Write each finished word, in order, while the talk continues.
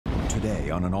today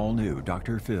on an all-new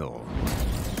Dr.Phill.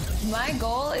 My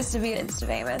goal is to be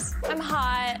Insta-famous. I'm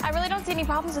hot. I really don't see any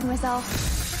problems with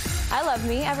myself. I love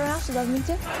me. Everyone else should love me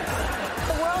too.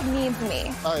 The world needs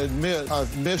me. I admit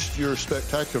I've missed your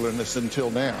spectacularness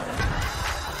until now.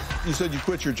 You said you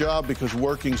quit your job because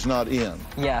working's not in.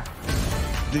 Yeah.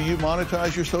 Do you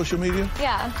monetize your social media?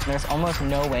 Yeah. There's almost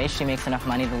no way she makes enough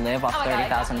money to live off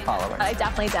 30,000 followers. I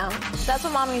definitely don't. That's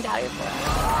what Mommy and Daddy are for.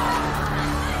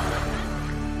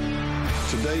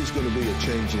 Today's going to be a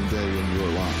changing day in your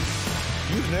life.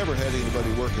 You've never had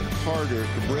anybody working harder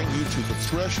to bring you to the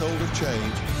threshold of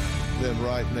change than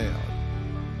right now.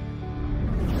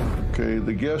 Okay,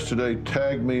 the guest today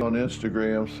tagged me on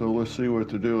Instagram, so let's see what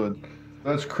they're doing.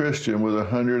 That's Christian with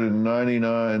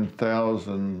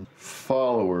 199,000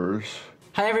 followers.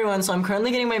 Hi everyone, so I'm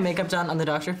currently getting my makeup done on the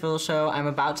Dr.Phill Show. I'm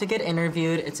about to get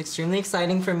interviewed. It's extremely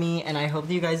exciting for me, and I hope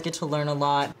that you guys get to learn a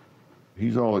lot.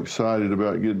 He's all excited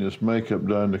about getting his makeup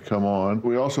done to come on.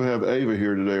 We also have Ava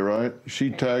here today, right? She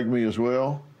tagged me as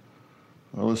well.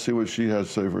 Let's see what she has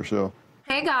to say for herself.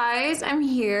 Hey guys, I'm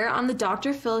here on the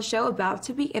Dr.Phill Show, about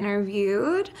to be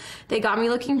interviewed. They got me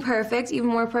looking perfect, even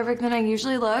more perfect than I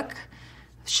usually look.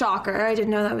 Shocker, I didn't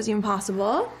know that was even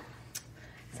possible.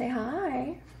 Say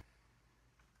hi.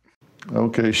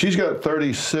 Okay, she's got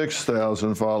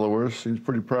 36,000 followers. She's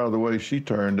pretty proud of the way she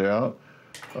turned out.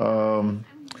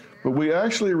 But we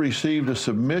actually received a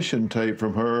submission tape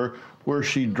from her where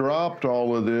she dropped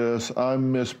all of this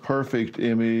 "I'm Miss Perfect"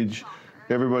 image,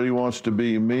 everybody wants to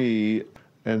be me,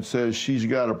 and says she's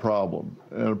got a problem.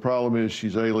 And the problem is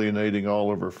she's alienating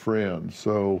all of her friends.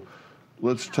 So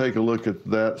let's take a look at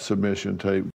that submission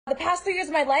tape. The past 3 years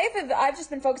of my life, I've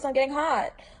just been focused on getting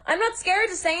hot. I'm not scared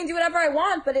to say and do whatever I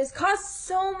want, but it's caused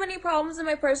so many problems in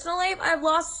my personal life. I've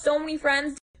lost so many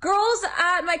friends. Girls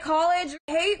at my college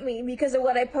hate me because of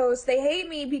what I post. They hate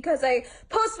me because I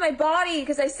post my body,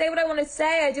 because I say what I want to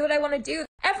say, I do what I want to do.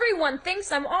 Everyone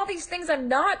thinks I'm all these things I'm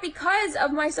not because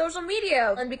of my social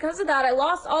media. And because of that, I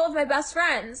lost all of my best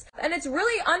friends. And it's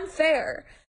really unfair.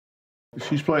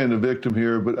 She's playing the victim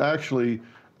here, but actually,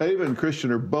 Ava and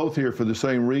Christian are both here for the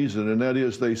same reason, and that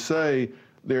is they say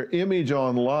their image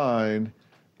online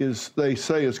is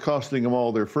costing them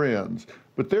all their friends.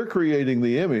 But they're creating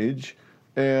the image,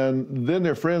 and then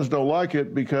their friends don't like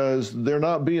it because they're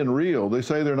not being real. They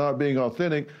say they're not being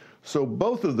authentic, so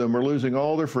both of them are losing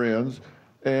all their friends,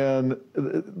 and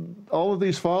all of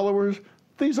these followers,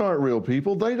 these aren't real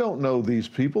people. They don't know these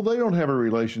people. They don't have a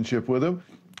relationship with them.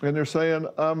 And they're saying,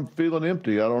 I'm feeling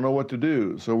empty. I don't know what to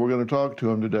do. So we're going to talk to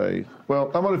them today.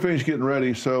 Well, I'm going to finish getting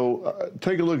ready. So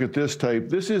take a look at this tape.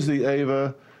 This is the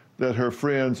Ava that her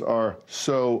friends are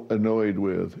so annoyed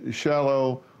with.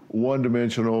 Shallow,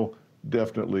 one-dimensional,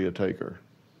 definitely a taker.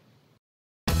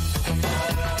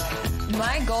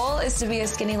 My goal is to be a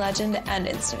skinny legend and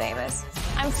Insta-famous.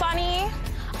 I'm funny,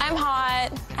 I'm hot,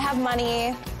 I have money,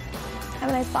 I have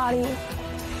a nice body.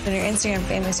 When you're Instagram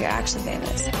famous, you're actually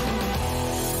famous.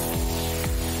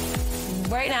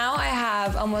 Right now, I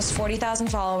have almost 40,000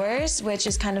 followers, which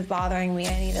is kind of bothering me.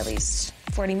 I need at least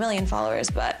 40 million followers,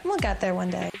 but we'll get there one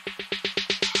day.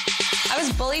 I was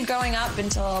bullied growing up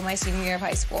until my senior year of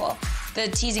high school. The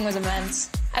teasing was immense.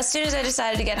 As soon as I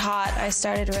decided to get hot, I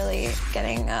started really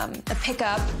getting a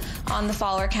pickup on the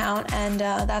follower count, and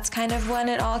that's kind of when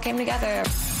it all came together.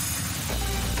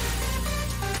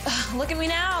 Look at me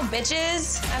now,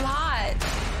 bitches. I'm hot.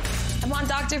 I'm on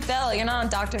Dr.Phill. You're not on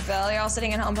Dr.Phill. You're all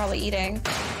sitting at home probably eating.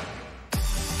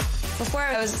 Before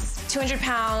I was 200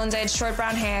 pounds, I had short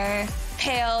brown hair,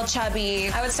 pale, chubby.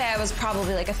 I would say I was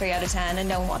probably like a 3 out of 10, and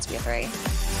no one wants to be a 3.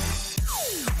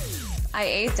 I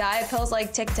ate diet pills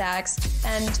like Tic Tacs,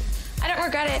 and I don't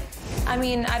regret it. I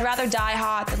mean, I'd rather die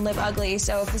hot than live ugly,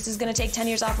 so if this is gonna take 10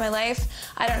 years off my life,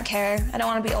 I don't care. I don't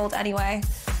wanna be old anyway.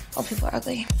 Old people are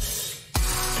ugly.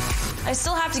 I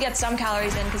still have to get some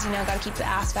calories in because, you know, gotta keep the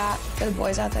ass fat for the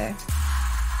boys out there.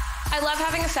 I love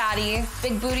having a fatty.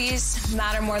 Big booties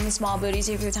matter more than small booties.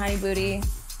 If you're a tiny booty,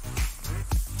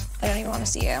 I don't even want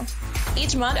to see you.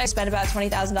 Each month, I spend about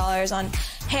 $20,000 on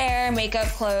hair, makeup,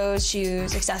 clothes,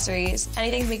 shoes, accessories,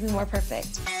 anything to make me more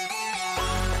perfect.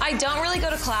 I don't really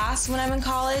go to class when I'm in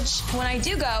college. When I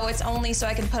do go, it's only so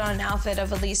I can put on an outfit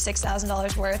of at least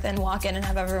 $6,000 worth and walk in and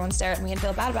have everyone stare at me and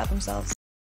feel bad about themselves.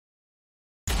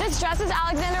 This dress is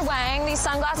Alexander Wang. These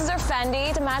sunglasses are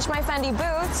Fendi to match my Fendi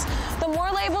boots. The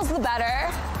more labels, the better,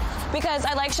 because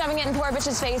I like shoving it in poor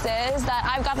bitches' faces that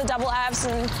I've got the double Fs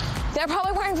and they're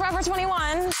probably wearing Forever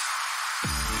 21.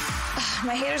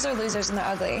 My haters are losers and they're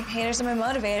ugly. Haters are my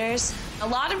motivators. A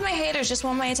lot of my haters just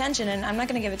want my attention and I'm not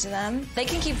gonna give it to them. They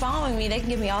can keep following me. They can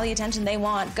give me all the attention they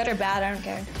want, good or bad, I don't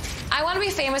care. I want to be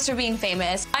famous for being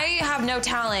famous. I have no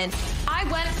talent. I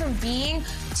went from being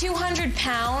 200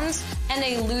 pounds and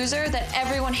a loser that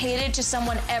everyone hated to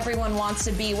someone everyone wants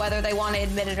to be, whether they want to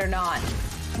admit it or not.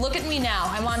 Look at me now.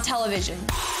 I'm on television.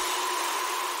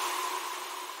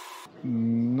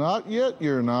 Not yet,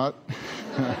 you're not.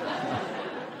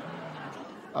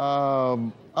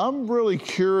 I'm really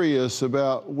curious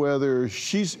about whether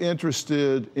she's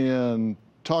interested in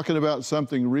talking about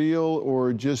something real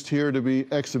or just here to be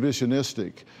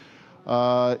exhibitionistic.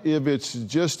 If it's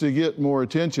just to get more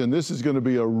attention, this is going to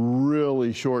be a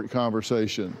really short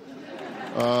conversation.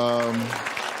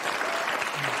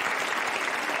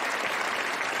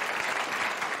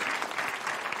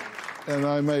 And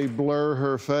I may blur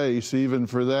her face even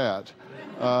for that.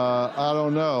 I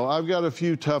don't know. I've got a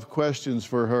few tough questions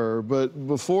for her, but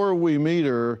before we meet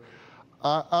her,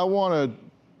 I want to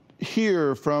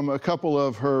hear from a couple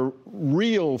of her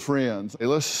real friends. Hey,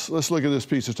 let's look at this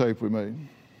piece of tape we made.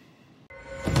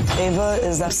 Ava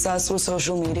is obsessed with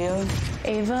social media.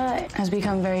 Ava has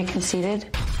become very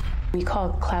conceited. We call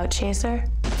it clout chaser.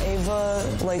 Ava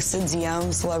likes to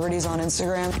DM celebrities on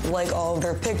Instagram, like all of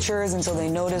their pictures until they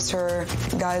notice her.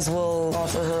 Guys will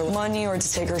offer her money or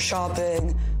to take her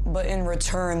shopping, but in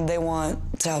return, they want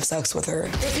to have sex with her.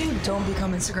 If you don't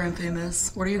become Instagram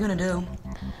famous, what are you gonna do?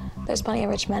 There's plenty of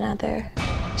rich men out there.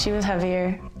 She was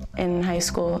heavier in high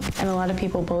school, and a lot of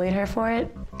people bullied her for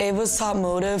it. Ava's top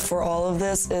motive for all of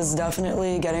this is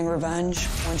definitely getting revenge.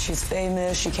 When she's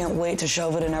famous, she can't wait to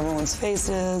shove it in everyone's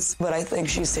faces, but I think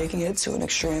she's taking it to an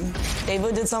extreme.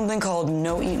 Ava did something called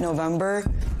No Eat November.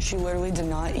 She literally did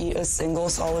not eat a single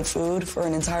solid food for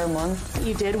an entire month.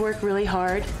 You did work really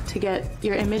hard to get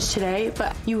your image today,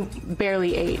 but you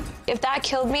barely ate. If that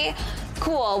killed me,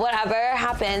 cool, whatever,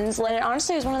 happens. And it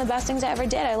honestly was one of the best things I ever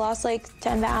did. I lost like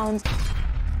 10 pounds.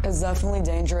 It's definitely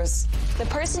dangerous. The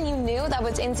person you knew that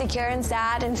was insecure and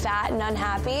sad and fat and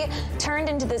unhappy turned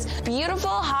into this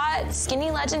beautiful, hot, skinny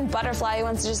legend butterfly who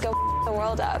wants to just go the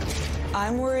world up.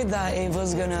 I'm worried that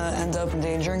Ava's gonna end up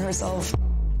endangering herself,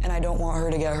 and I don't want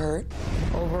her to get hurt.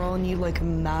 Overall, need like a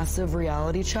massive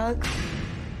reality check.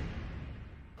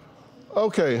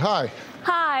 Okay, hi.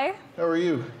 Hi. How are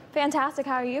you? Fantastic.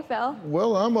 How are you, Phil?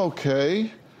 Well, I'm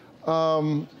okay.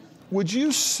 Would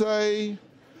you say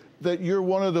that you're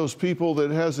one of those people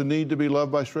that has a need to be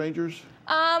loved by strangers?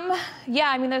 Yeah,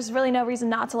 I mean, there's really no reason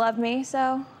not to love me,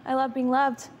 so I love being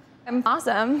loved. I'm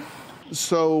awesome.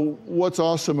 So what's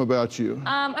awesome about you?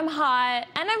 I'm hot,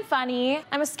 and I'm funny.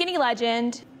 I'm a skinny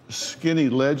legend. Skinny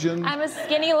legend? I'm a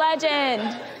skinny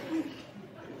legend.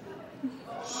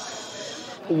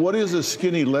 What is a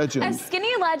skinny legend? A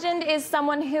skinny legend is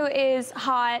someone who is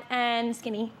hot and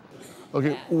skinny.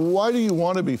 Okay, why do you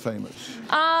want to be famous?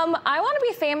 I want to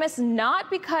be famous not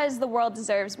because the world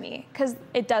deserves me, because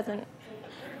it doesn't.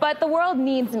 But the world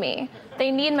needs me.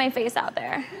 They need my face out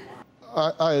there.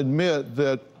 I admit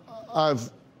that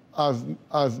I've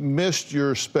missed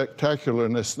your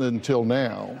spectacularness until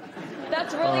now.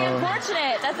 That's really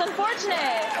unfortunate. That's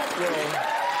unfortunate.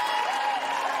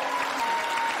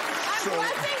 I'm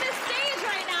blessing the stage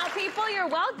right now, people. You're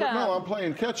welcome. But no, I'm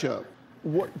playing catch up.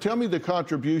 Tell me the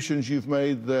contributions you've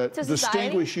made that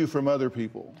distinguish you from other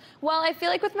people. Well, I feel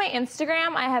like with my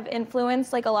Instagram, I have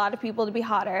influenced like a lot of people to be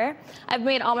hotter. I've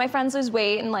made all my friends lose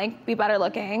weight and like be better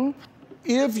looking.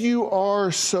 If you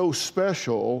are so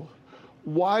special,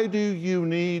 why do you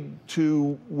need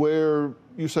to wear,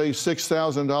 you say,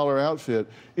 $6,000 outfit?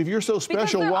 If you're so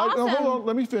special, why? Awesome. No, hold on,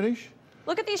 let me finish.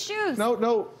 Look at these shoes.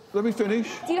 No, let me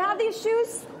finish. Do you have these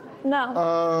shoes?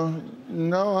 No.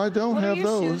 No, I don't have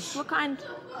those. Shoes? What kind?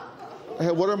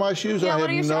 What are my shoes? Yeah, I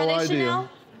have no idea. Chanel?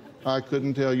 I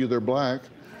couldn't tell you. They're black.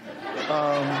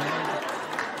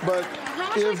 But how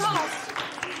much do they cost?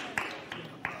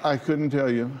 I couldn't tell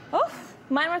you. Oof,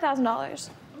 mine were $1,000.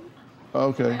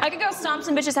 Okay. I could go stomp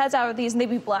some bitches' heads out with these and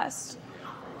they'd be blessed.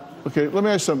 Okay, let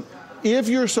me ask you something. If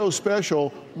you're so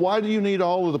special, why do you need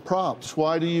all of the props?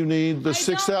 Why do you need the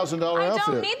 $6,000 outfit?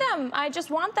 I don't need them. I just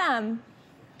want them.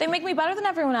 They make me better than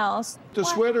everyone else. The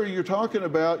sweater you're talking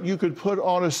about, you could put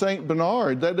on a St.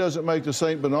 Bernard. That doesn't make the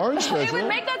St. Bernard special. It would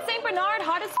make that St. Bernard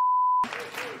hot as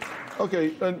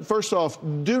Okay, and first off,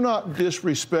 do not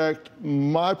disrespect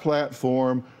my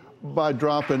platform by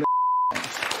dropping I'm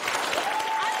from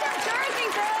Jersey,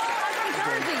 Phil. I'm from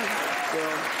Jersey.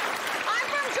 I'm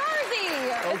from Jersey.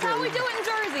 That's how we do it in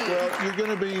Jersey. Well, you're going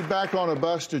to be back on a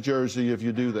bus to Jersey if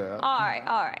you do that. All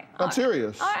right. I'm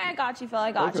serious. All right, I got you, Phil.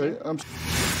 I got you. Okay,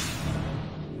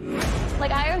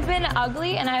 Like, I have been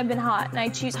ugly and I have been hot, and I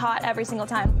choose hot every single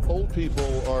time. Old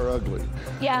people are ugly.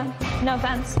 Yeah, no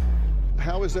offense.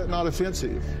 How is that not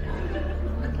offensive?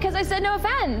 Because I said no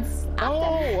offense.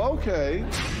 Oh, okay.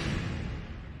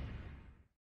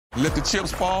 Let the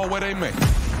chips fall where they may.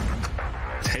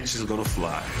 Tension's gonna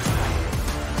fly.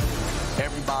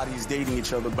 Everybody's dating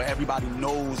each other, but everybody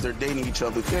knows they're dating each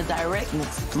other. Your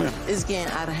directness is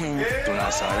getting out of hand. When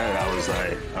I saw that, I was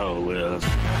like, oh, well.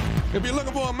 If you're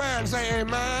looking for a man, say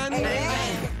amen.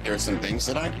 Amen. There are some things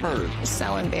that I've heard. It's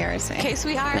so embarrassing. Okay,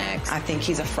 sweetheart. Next. I think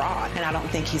he's a fraud, and I don't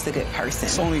think he's a good person.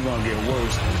 It's only gonna get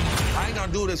worse. I ain't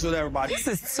gonna do this with everybody. This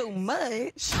is too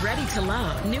much. Ready to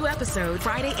Love. New episode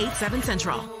Friday, 8/7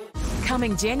 Central.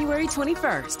 Coming January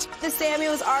 21st. The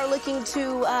Samuels are looking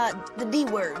to the D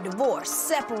word, divorce,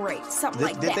 separate, something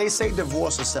like that. Did they say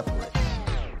divorce or separate?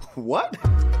 What?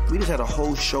 We just had a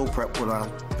whole show prep with our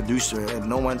producer, and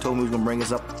no one told me we was gonna bring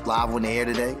us up live on the air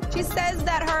today. She says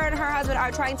that her and her husband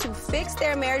are trying to fix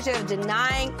their marriage and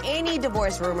denying any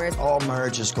divorce rumors. All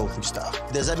marriages go through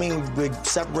stuff. Does that mean we're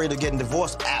separated or getting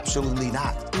divorced? Absolutely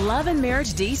not. Love and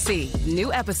Marriage DC.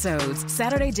 New episodes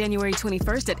Saturday, January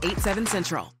 21st at 8/7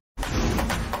 Central.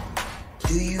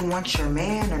 Do you want your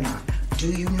man or not?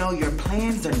 Do you know your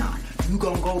plans or not? You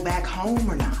gonna go back home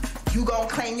or not? You gonna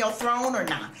claim your throne or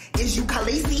not? Is you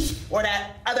Khaleesi or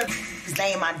that other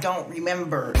name I don't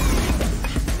remember?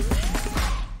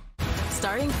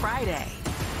 Starting Friday.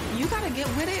 You gotta get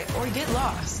with it or get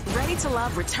lost. Ready to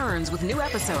Love returns with new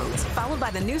episodes, followed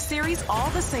by the new series All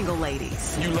the Single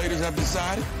Ladies. You ladies have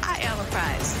decided? I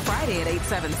empathize. Friday at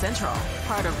 8/7 Central.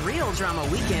 Part of Real Drama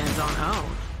Weekends on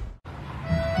OWN.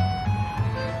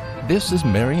 This is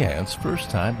Marianne's first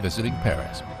time visiting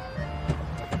Paris.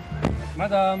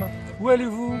 Madame, où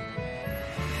allez-vous?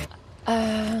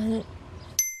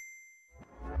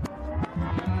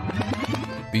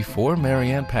 Before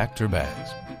Marianne packed her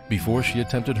bags, before she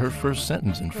attempted her first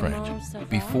sentence in French,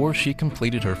 before she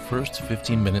completed her first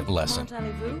 15-minute lesson,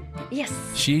 Yes.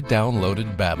 she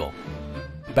downloaded Babbel.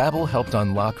 Babbel helped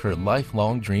unlock her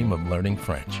lifelong dream of learning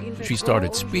French. She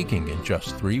started speaking in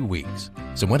just 3 weeks.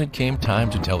 So when it came time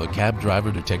to tell the cab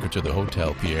driver to take her to the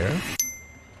Hotel Pierre,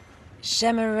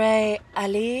 J'aimerais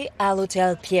aller à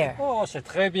l'Hôtel Pierre. Oh, c'est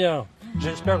très bien.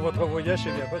 J'espère que votre voyage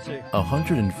s'est bien passé.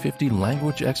 150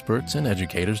 language experts and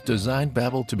educators designed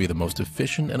Babbel to be the most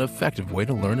efficient and effective way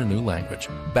to learn a new language.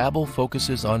 Babbel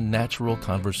focuses on natural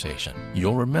conversation.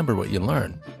 You'll remember what you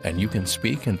learn, and you can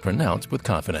speak and pronounce with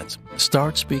confidence.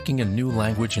 Start speaking a new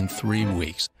language in 3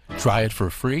 weeks. Try it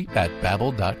for free at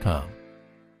Babbel.com.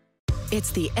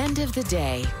 It's the end of the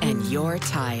day, and you're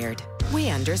tired. We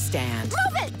understand.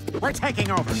 Move it! We're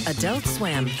taking over. Adult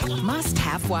Swim.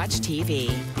 Must-have watch TV.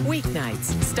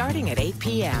 Weeknights, starting at 8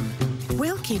 p.m.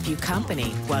 We'll keep you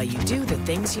company while you do the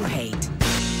things you hate.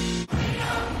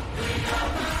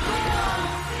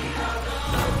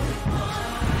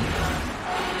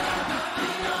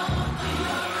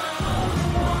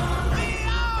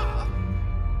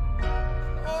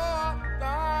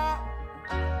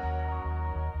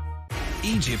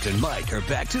 Egypt and Mike are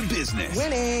back to business.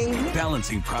 Winning.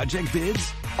 Balancing project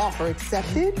bids. Offer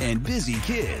accepted. And busy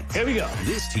kids. Here we go.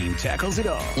 This team tackles it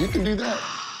all. You can do that.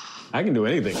 I can do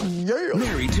anything. Yeah.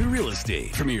 Married to Real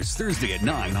Estate premieres Thursday at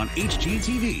 9 on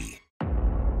HGTV.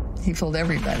 He told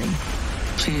everybody.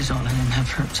 Please don't let him have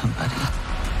hurt somebody.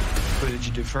 What did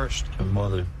you do first? Her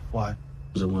mother. Why?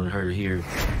 Because I wanted her to hear.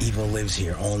 Evil Lives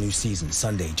Here, all new season,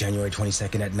 Sunday, January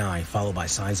 22nd at 9, followed by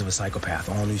Signs of a Psychopath,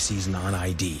 all new season on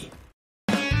ID.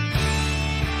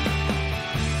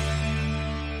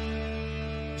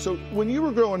 So when you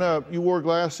were growing up, you wore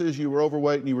glasses, you were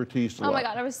overweight, and you were teased a lot. Oh my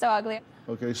God, I was so ugly.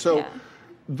 Okay, so Yeah.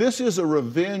 this is a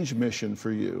revenge mission for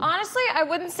you. Honestly, I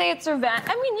wouldn't say it's revenge.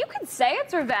 I mean, you could say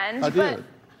it's revenge, I but did.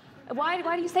 why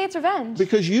do you say it's revenge?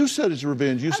 Because you said it's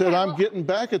revenge. You said, Okay, I'm well- getting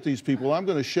back at these people. I'm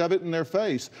going to shove it in their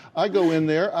face. I go in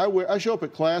there, I show up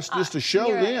at class just to show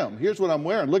you're right. them. Here's what I'm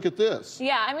wearing. Look at this.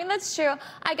 Yeah, I mean, that's true.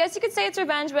 I guess you could say it's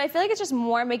revenge, but I feel like it's just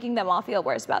more making them all feel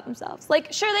worse about themselves.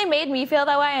 Like, sure, they made me feel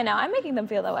that way, and now I'm making them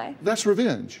feel that way. That's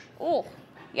revenge. Oh,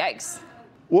 yikes.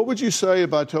 What would you say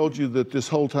if I told you that this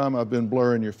whole time I've been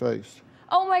blurring your face?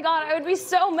 Oh my God, I would be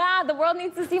so mad. The world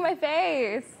needs to see my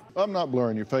face. I'm not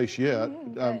blurring your face yet.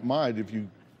 I might if you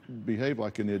behave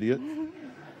like an idiot.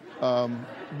 And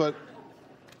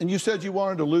you said you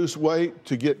wanted to lose weight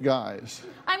to get guys.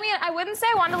 I mean, I wouldn't say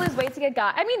I wanted to lose weight to get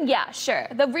guys. I mean, yeah, sure.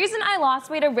 The reason I lost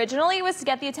weight originally was to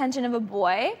get the attention of a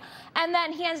boy, and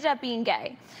then he ended up being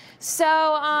gay. So,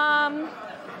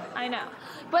 I know.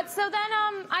 But so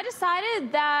then I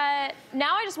decided that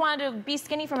now I just wanted to be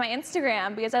skinny for my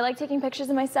Instagram because I like taking pictures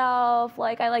of myself.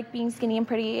 Like, I like being skinny and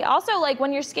pretty. Also, like,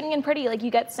 when you're skinny and pretty, like, you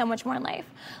get so much more in life.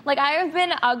 Like, I have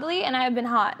been ugly and I have been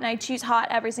hot, and I choose hot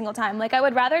every single time. Like, I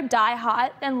would rather die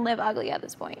hot than live ugly at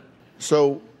this point.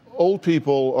 So old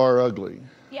people are ugly.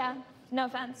 Yeah, no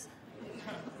offense.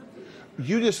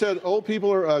 You just said old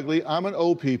people are ugly. I'm an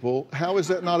old people. How is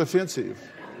that not offensive?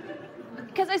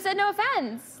 Because I said no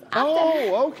offense.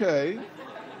 Oh, okay.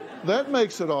 That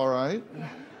makes it all right.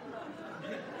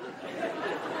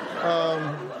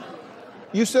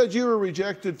 You said you were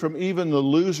rejected from even the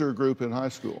loser group in high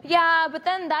school. Yeah, but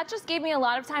then that just gave me a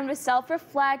lot of time to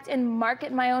self-reflect and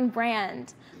market my own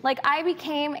brand. Like, I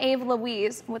became Ava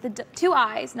Louise with 2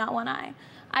 eyes, not 1 eye.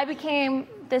 I became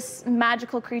this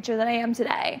magical creature that I am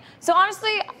today. So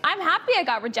honestly, I'm happy I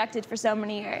got rejected for so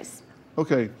many years.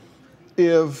 Okay,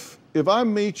 if I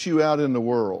meet you out in the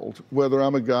world, whether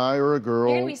I'm a guy or a girl...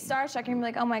 You're gonna be starstruck, you're gonna be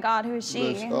like, oh my God, who is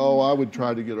she? Oh, I would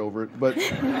try to get over it, but...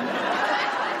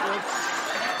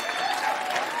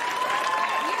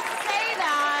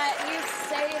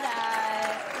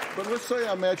 But let's say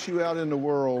I met you out in the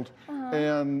world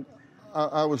and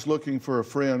I was looking for a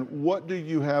friend. What do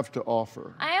you have to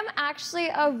offer? I am actually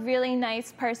a really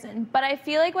nice person, but I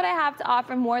feel like what I have to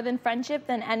offer more than friendship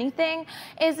than anything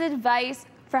is advice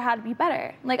for how to be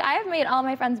better. Like, I have made all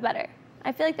my friends better.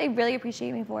 I feel like they really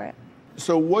appreciate me for it.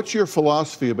 So what's your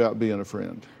philosophy about being a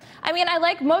friend? I mean,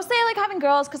 mostly I like having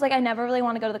girls because like I never really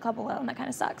want to go to the club alone. That kind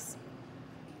of sucks.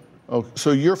 Oh,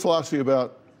 so your philosophy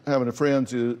about having a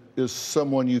friend is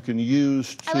someone you can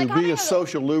use to be a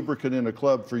social lubricant in a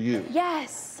club for you.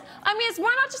 Yes. I mean, it's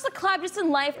more not just a club, just in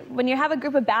life. When you have a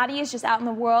group of baddies just out in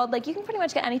the world, like, you can pretty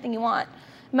much get anything you want.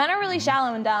 Men are really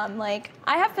shallow and dumb. Like,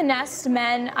 I have finessed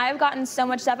men. I've gotten so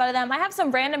much stuff out of them. I have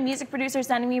some random music producer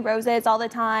sending me roses all the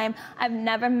time. I've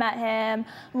never met him.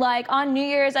 Like, on New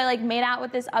Year's, I like made out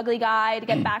with this ugly guy to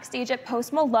get backstage at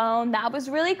Post Malone. That was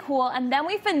really cool. And then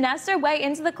we finessed our way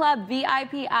into the club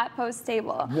VIP at Post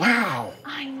table. Wow.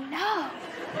 I know.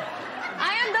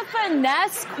 I am the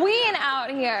finesse queen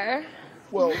out here.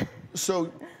 Well,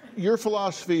 so your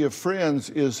philosophy of friends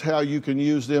is how you can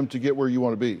use them to get where you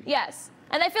want to be. Yes.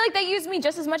 And I feel like they use me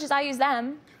just as much as I use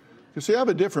them. You see, I have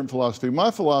a different philosophy.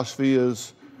 My philosophy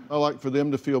is I like for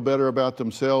them to feel better about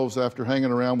themselves after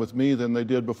hanging around with me than they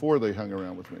did before they hung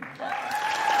around with me. Well,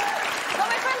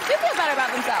 my friends do feel better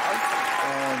about themselves.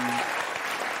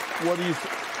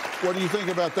 What do you think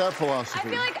about that philosophy?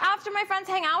 I feel like after my friends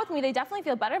hang out with me, they definitely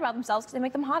feel better about themselves because they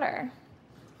make them hotter.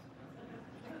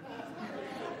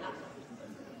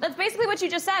 That's basically what you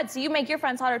just said. So you make your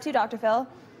friends hotter too, Dr. Phill.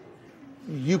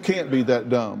 You can't be that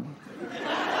dumb. Okay, this is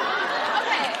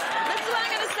what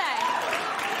I'm gonna say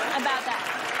about that.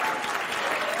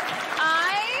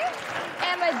 I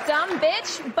am a dumb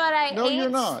bitch, but I ain't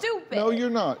stupid. No, you're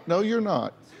not. No, you're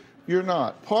not. You're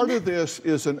not. Part of this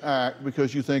is an act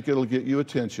because you think it'll get you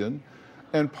attention,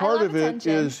 and part of it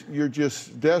is you're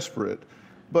just desperate.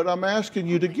 But I'm asking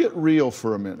you to get real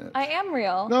for a minute. I am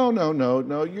real.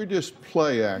 No, you're just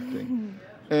play acting.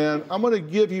 And I'm going to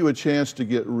give you a chance to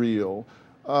get real.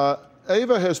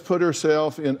 Ava has put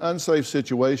herself in unsafe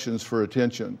situations for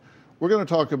attention. We're going to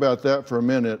talk about that for a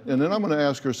minute, and then I'm going to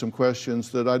ask her some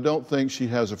questions that I don't think she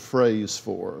has a phrase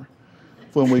for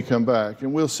when we come back.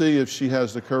 And we'll see if she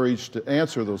has the courage to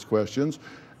answer those questions.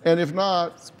 And if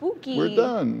not, spooky. We're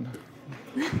done.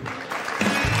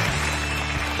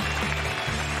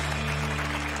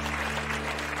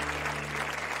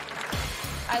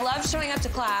 I love showing up to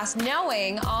class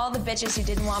knowing all the bitches who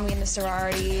didn't want me in the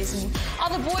sororities and all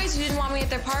the boys who didn't want me at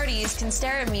their parties can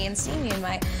stare at me and see me in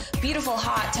my beautiful,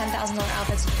 hot $10,000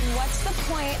 outfits. What's the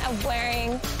point of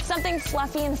wearing something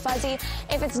fluffy and fuzzy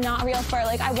if it's not real fur?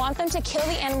 Like, I want them to kill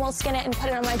the animal, skin it, and put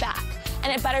it on my back.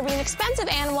 And it better be an expensive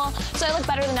animal so I look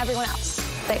better than everyone else.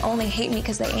 They only hate me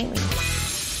because they ain't me.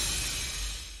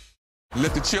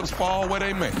 Let the chips fall where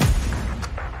they may.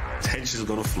 Tension's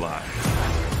gonna fly.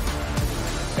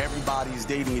 Everybody's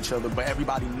dating each other, but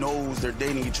everybody knows they're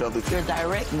dating each other. Your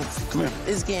directness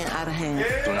is getting out of hand.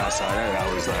 When I saw that,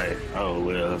 I was like, oh,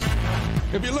 well.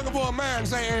 If you're looking for a man,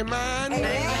 say amen.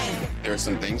 Amen. There are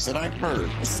some things that I've heard.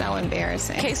 It's so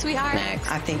embarrassing. Okay, sweetheart.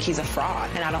 Next. I think he's a fraud,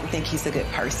 and I don't think he's a good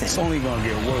person. It's only gonna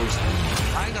get worse.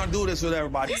 I ain't gonna do this with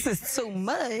everybody. This is too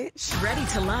much. Ready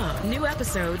to Love. New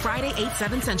episode Friday,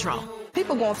 8/7 Central.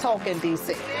 People gonna talk in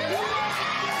D.C.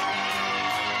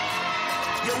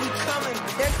 Yo, we coming.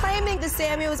 They're claiming the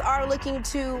Samuels are looking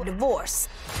to divorce.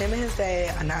 Him and his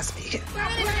dad are not speaking.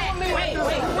 Wait.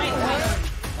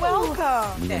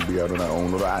 Welcome. We're going to be out on our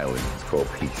own little island. It's called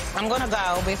peace. I'm gonna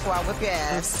go before I whip your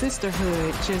ass.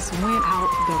 Sisterhood just went out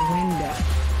the window.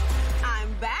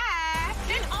 I'm back.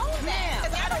 Then own them.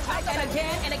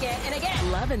 And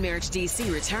again. Love and Marriage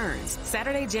DC returns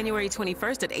Saturday, January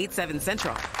 21st at 8/7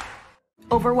 Central.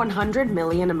 Over 100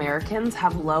 million Americans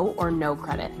have low or no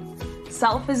credit.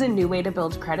 Self is a new way to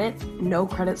build credit, no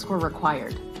credit score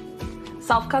required.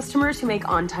 Self customers who make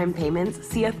on-time payments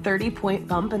see a 30-point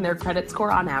bump in their credit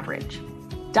score on average.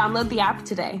 Download the app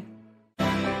today.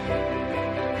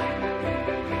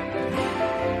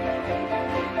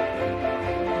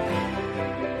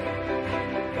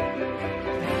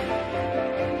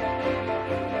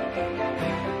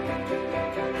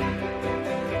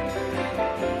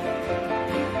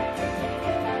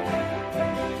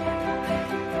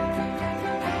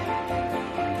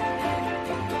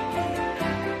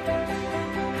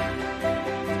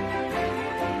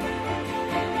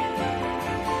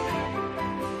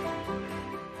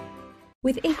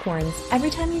 With Acorns, every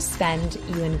time you spend,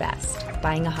 you invest.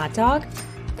 Buying a hot dog?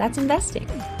 That's investing.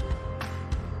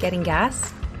 Getting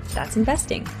gas? That's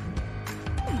investing.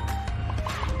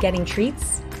 Getting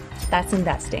treats? That's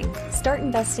investing. Start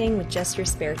investing with just your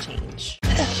spare change.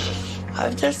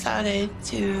 I've decided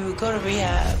to go to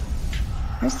rehab.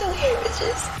 I'm still here,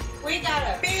 bitches. We got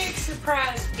a big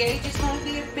surprise. Gage is gonna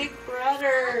be a big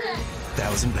brother.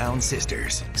 1,000-Pound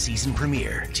Sisters, season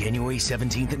premiere, January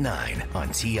 17th at 9 on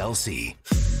TLC.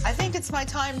 I think it's my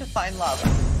time to find love.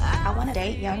 I want to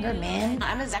date younger men.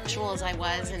 I'm as sexual as I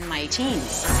was in my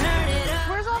teens.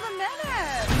 Where's all the men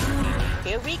at?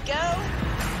 Here we go.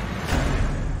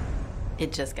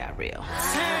 It just got real.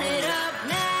 Turn it up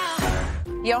now.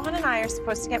 Johan and I are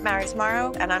supposed to get married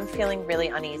tomorrow, and I'm feeling really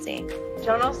uneasy.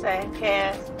 Yo no sé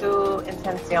qué es tu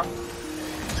intención.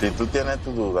 Si tú tienes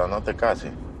tu duda, no te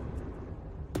cases.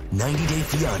 90 Day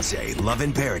Fiancé, Love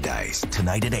in Paradise,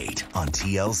 tonight at 8 on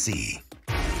TLC.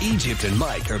 Egypt and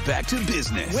Mike are back to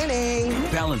business. Winning.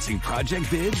 Balancing project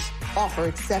bids. Offer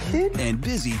accepted. And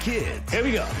busy kids. Here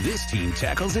we go. This team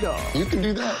tackles it all. You can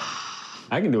do that.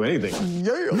 I can do anything.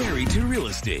 Yeah. Married to Real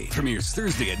Estate premieres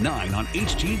Thursday at 9 on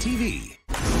HGTV.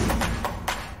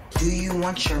 Do you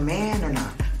want your man or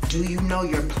not? Do you know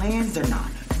your plans or not?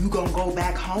 You gonna go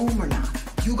back home or not?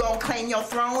 You gonna claim your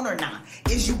throne or not?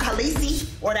 Is you Khaleesi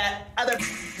or that other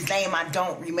name I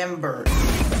don't remember?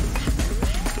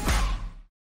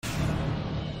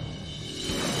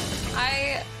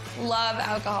 I love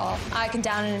alcohol. I can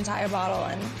down an entire bottle,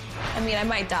 and I mean, I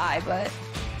might die, but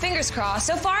fingers crossed.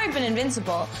 So far, I've been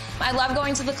invincible. I love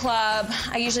going to the club.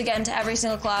 I usually get into every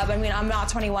single club. I mean, I'm not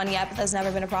 21 yet, but that's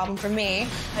never been a problem for me.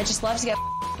 I just love to get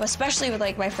especially with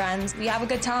like my friends. We have a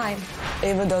good time.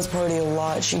 Ava does party a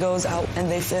lot. She goes out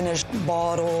and they finish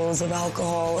bottles of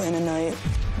alcohol in a night.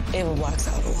 Ava blacks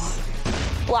out a lot.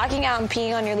 Blacking out and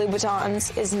peeing on your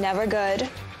Louboutins is never good.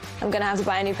 I'm gonna have to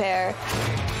buy a new pair.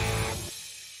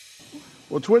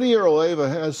 Well, 20-year-old Ava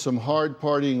has some hard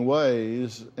partying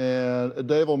ways and a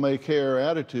devil-may-care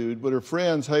attitude, but her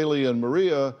friends Haley and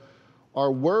Maria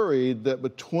are worried that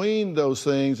between those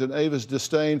things and Ava's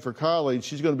disdain for college,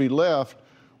 she's going to be left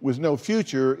with no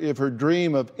future if her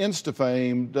dream of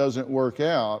Insta-fame doesn't work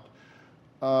out.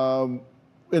 And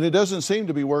it doesn't seem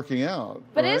to be working out.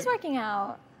 But right? It is working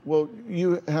out. Well,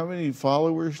 how many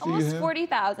followers do you have? Almost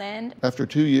 40,000. After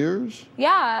 2 years?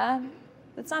 Yeah,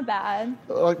 that's not bad.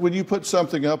 Like when you put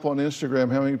something up on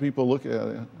Instagram, how many people look at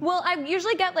it? Well, I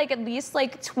usually get like at least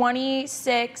like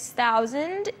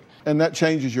 26,000. And that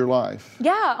changes your life.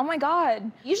 Yeah, oh my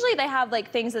God. Usually they have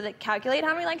like things that calculate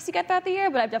how many likes you get throughout the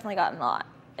year, but I've definitely gotten a lot.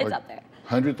 It's like up there.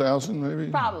 100,000 maybe?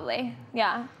 Probably,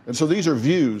 yeah. And so these are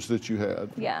views that you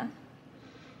had? Yeah.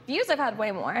 Views I've had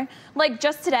way more. Like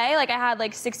just today, like I had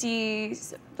like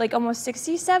almost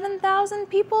 67,000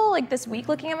 people like this week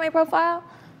looking at my profile.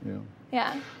 Yeah.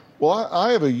 Yeah. Well,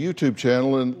 I have a YouTube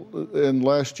channel, and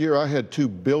last year I had 2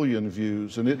 billion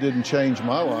views, and it didn't change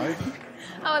my life.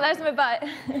 Oh, there's my butt.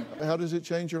 How does it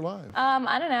change your life?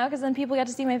 I don't know, because then people get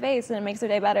to see my face and it makes their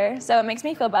day better. So it makes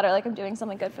me feel better, like I'm doing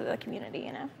something good for the community,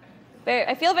 you know?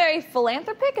 I feel very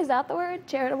philanthropic, is that the word?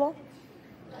 Charitable?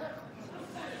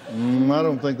 I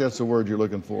don't think that's the word you're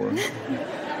looking for.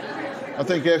 I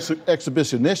think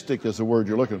exhibitionistic is the word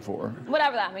you're looking for.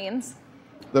 Whatever that means.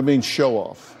 That means show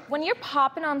off. When you're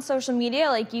popping on social media,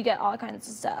 like you get all kinds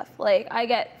of stuff. Like I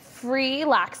get free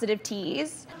laxative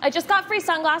teas. I just got free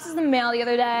sunglasses in the mail the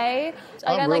other day.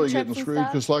 I'm really getting screwed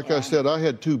because, like I said, I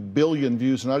had 2 billion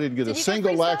views and I didn't get a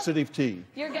single laxative tea.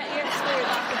 You're screwed,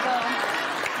 Dr. Phill.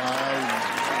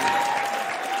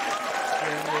 That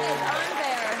is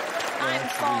unfair. I'm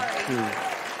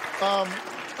sorry.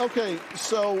 Okay,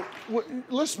 so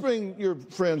let's bring your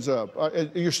friends up.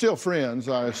 You're still friends,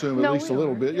 I assume, at least a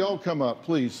little bit. Y'all come up,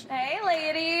 please. Hey,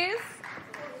 ladies.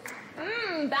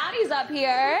 Baddie's up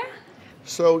here.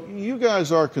 So you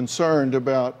guys are concerned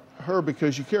about her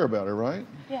because you care about her, right?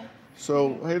 Yeah.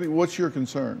 So, Haley, what's your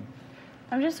concern?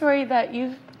 I'm just worried that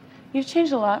you've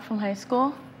changed a lot from high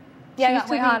school. Yeah, she I used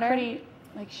got way to hotter. be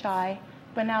pretty shy,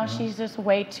 but now she's just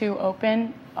way too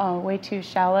open, way too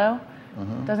shallow.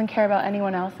 doesn't care about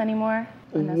anyone else anymore.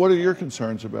 What are your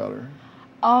concerns about her?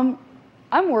 I'm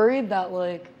worried that,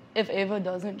 like, if Ava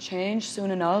doesn't change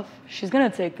soon enough, she's gonna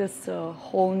take this to a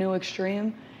whole new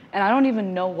extreme. And I don't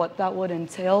even know what that would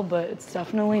entail, but it's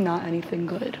definitely not anything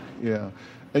good. Yeah.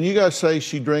 And you guys say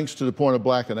she drinks to the point of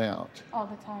blacking out. All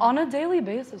the time. On a daily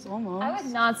basis, almost. I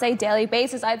would not say daily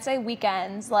basis. I'd say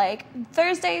weekends, like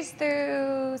Thursdays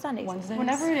through Sundays. Wednesdays.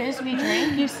 Whenever it is we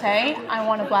drink, you say, I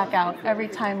want to black out every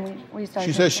time we start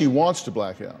She drinking. says she wants to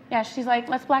black out. Yeah, she's like,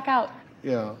 let's black out.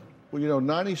 Yeah. Well, you know,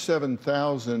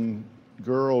 97,000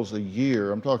 girls a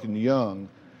year, I'm talking young,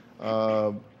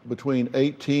 between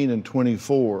 18 and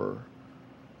 24,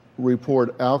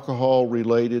 report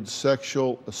alcohol-related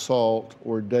sexual assault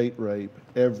or date rape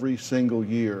every single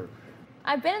year.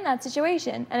 I've been in that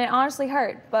situation, and it honestly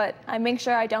hurt, but I make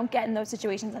sure I don't get in those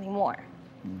situations anymore.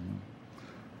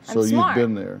 So I'm smart. you've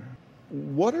been there.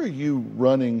 What are you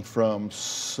running from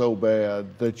so bad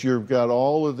that you've got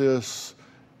all of this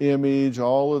image,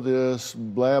 all of this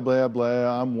blah, blah,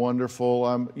 blah, I'm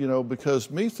wonderful, because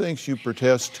me thinks you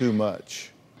protest too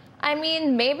much. I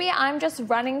mean, maybe I'm just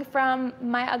running from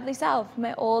my ugly self,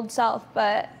 my old self,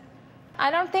 but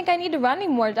I don't think I need to run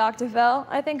anymore, Dr. Phill.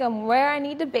 I think I'm where I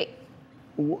need to be.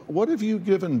 What have you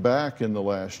given back in the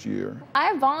last year? I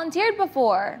have volunteered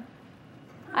before.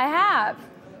 I have.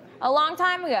 A long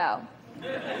time ago.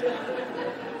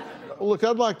 Look,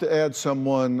 I'd like to add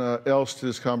someone else to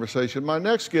this conversation. My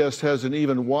next guest has an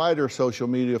even wider social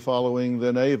media following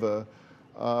than Ava,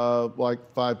 like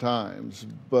 5 times,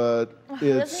 but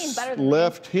it's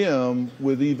left him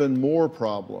with even more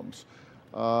problems.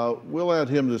 We'll add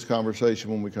him to this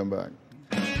conversation when we come back.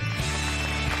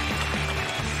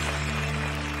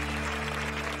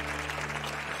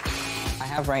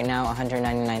 I have right now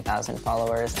 199,000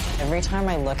 followers. Every time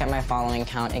I look at my following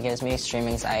count, it gives me extreme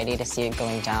anxiety to see it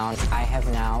going down. I have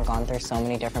now gone through so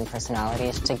many different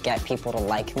personalities to get people to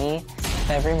like me.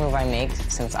 Every move I make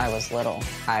since I was little,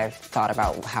 I've thought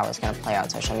about how it's going to play out on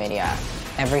social media.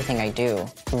 Everything I do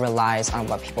relies on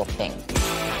what people think.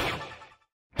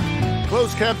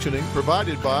 Closed captioning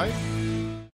provided by...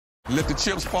 Let the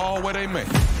chips fall where they may.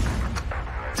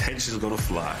 Tension's gonna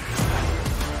fly.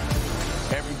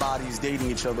 Everybody's dating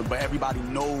each other, but everybody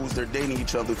knows they're dating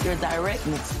each other. Your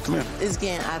directness is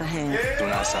getting out of hand. When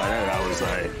I saw that, I was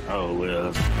like, oh, well.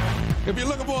 If you're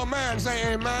looking for a man,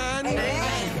 say amen.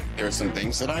 Amen. There are some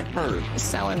things that I've heard. It's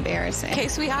so embarrassing. Okay,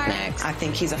 sweetheart. Next. I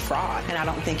think he's a fraud, and I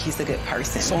don't think he's a good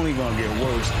person. It's only gonna get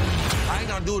worse. I ain't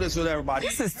gonna do this with everybody.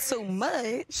 This is too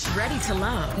much. Ready to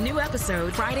Love. New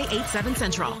episode Friday, 8/7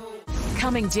 Central.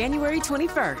 Coming January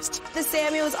 21st. The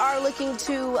Samuels are looking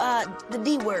to the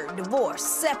D word, divorce,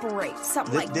 separate,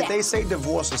 something like that. Did they say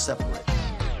divorce or separate?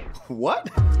 What?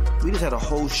 We just had a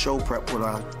whole show prep with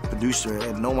our producer,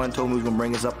 and no one told me we were gonna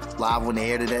bring this up live on the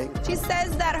air today. She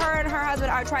says that her and her husband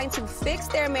are trying to fix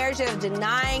their marriage of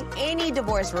denying any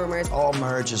divorce rumors. All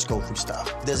marriages go through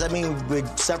stuff. Does that mean we're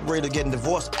separated or getting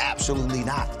divorced? Absolutely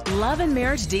not. Love and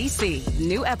Marriage DC.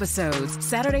 New episodes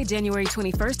Saturday, January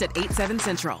 21st at 8/7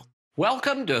 Central.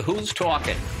 Welcome to Who's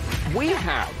Talking. We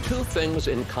have 2 things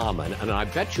in common, and I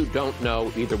bet you don't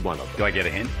know either one of them. Do I get a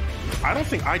hint? I don't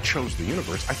think I chose the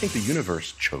universe. I think the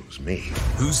universe chose me.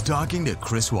 Who's Talking to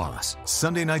Chris Wallace,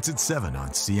 Sunday nights at 7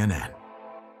 on CNN.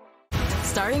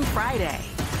 Starting Friday.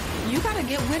 You gotta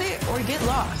get with it or get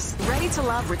lost. Ready to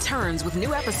Love returns with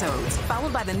new episodes,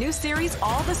 followed by the new series,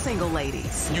 All the Single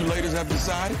Ladies. You ladies have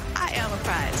decided? I am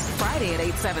apprised. Friday at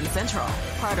 8/7 Central.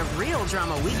 Part of Real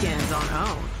Drama Weekends on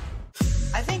OWN.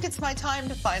 I think it's my time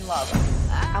to find love.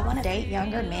 I want to date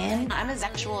younger men. I'm as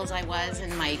sexual as I was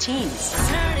in my teens.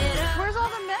 Where's all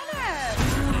the men at?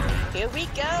 Here we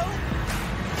go.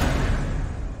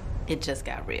 It just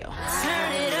got real.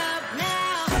 Turn it up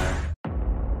now.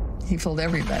 He fooled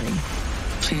everybody.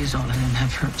 Please don't let him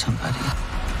have hurt somebody.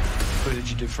 What did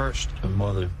you do first? My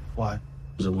mother. Why?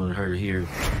 I wanted her to hear.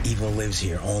 Evil Lives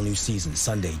Here, all new season,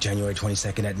 Sunday, January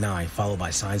 22nd at 9, followed by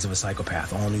Signs of a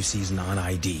Psychopath, all new season on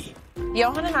ID.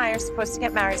 Johan and I are supposed to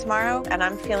get married tomorrow, and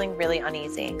I'm feeling really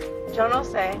uneasy. Yo no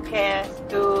sé qué es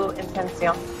tu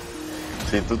intención.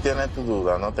 Si tú tienes tu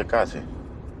duda, no te cases.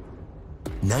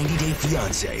 90 Day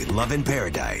Fiancé, Love in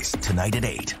Paradise, tonight at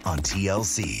 8 on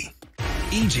TLC.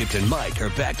 Egypt and Mike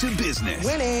are back to business.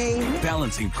 Winning.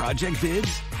 Balancing project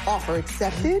bids. Offer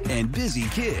accepted. And busy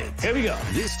kids. Here we go.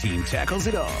 This team tackles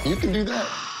it all. You can do that.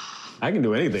 I can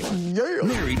do anything. Yeah.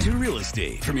 Married to Real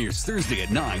Estate premieres Thursday at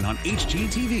 9 on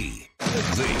HGTV.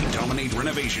 They dominate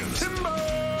renovations.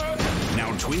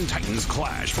 Now twin titans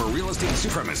clash for real estate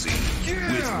supremacy.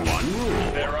 With one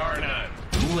rule. There are none.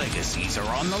 Legacies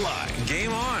are on the line.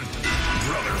 Game on.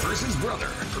 Brother vs. Brother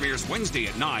premieres Wednesday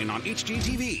at 9 on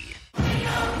HGTV.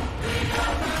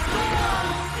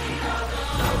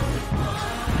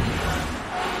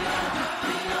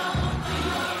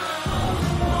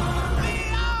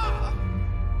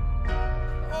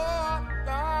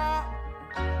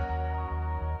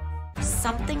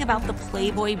 Something about the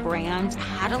Playboy brand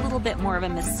had a little bit more of a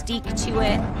mystique to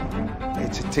it.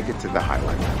 It's a ticket to the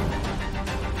highlight.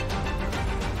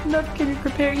 Love can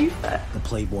prepare you for that. The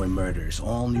Playboy Murders,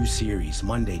 all new series,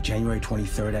 Monday, January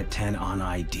 23rd at 10 on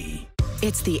ID.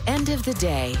 It's the end of the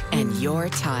day, and you're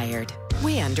tired.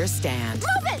 We understand.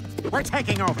 Move it! We're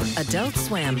taking over. Adult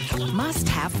Swim,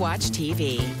 must-have watch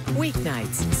TV.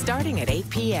 Weeknights, starting at 8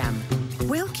 p.m.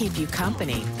 We'll keep you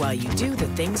company while you do the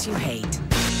things you hate.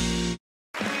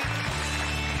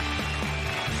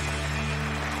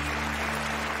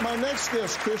 My next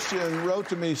guest, Christian, wrote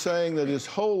to me saying that his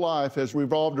whole life has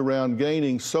revolved around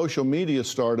gaining social media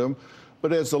stardom,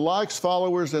 but as the likes,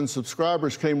 followers, and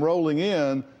subscribers came rolling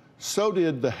in, so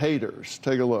did the haters.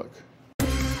 Take a look.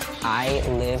 I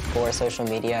live for social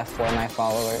media, for my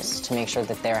followers, to make sure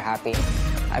that they're happy.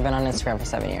 I've been on Instagram for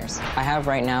 7 years. I have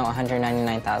right now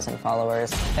 199,000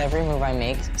 followers. Every move I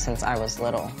make since I was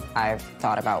little, I've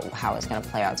thought about how it's gonna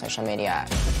play out on social media.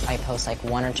 I post like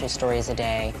 1 or 2 stories a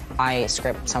day. I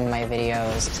script some of my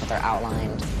videos so they're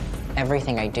outlined.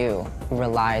 Everything I do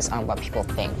relies on what people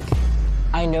think.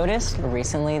 I noticed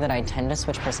recently that I tend to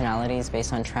switch personalities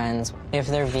based on trends. If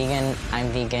they're vegan, I'm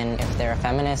vegan. If they're a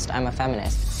feminist, I'm a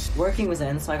feminist. Working was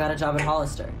in, so I got a job at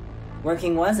Hollister.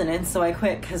 Working wasn't in, so I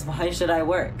quit, because why should I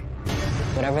work?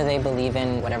 Whatever they believe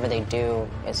in, whatever they do,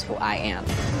 is who I am.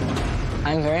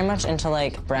 I'm very much into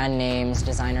like brand names,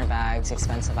 designer bags,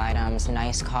 expensive items,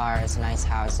 nice cars, nice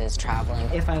houses, traveling.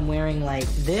 If I'm wearing like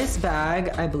this bag,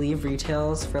 I believe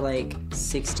retails for like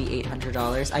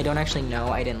 $6,800. I don't actually know,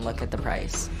 I didn't look at the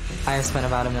price. I have spent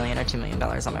about $1 million or $2 million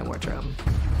on my wardrobe.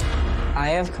 I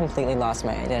have completely lost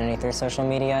my identity through social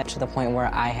media to the point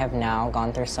where I have now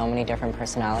gone through so many different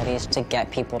personalities to get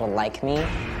people to like me,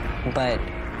 but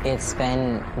it's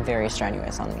been very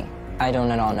strenuous on me. I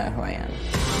don't at all know who I am.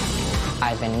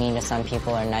 I've been mean to some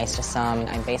people or nice to some.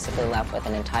 I'm basically left with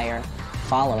an entire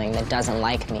following that doesn't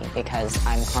like me because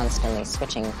I'm constantly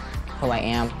switching who I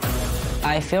am.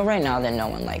 I feel right now that no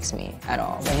one likes me at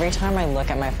all. Every time I look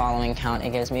at my following count,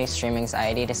 it gives me extreme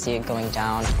anxiety to see it going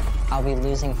down. I'll be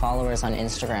losing followers on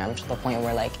Instagram to the point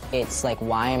where like, it's like,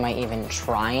 why am I even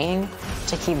trying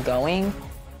to keep going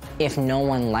if no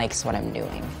one likes what I'm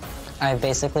doing? I've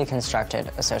basically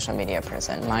constructed a social media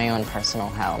prison, my own personal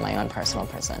hell, my own personal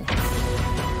prison.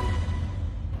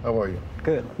 How are you?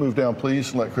 Good. Move down,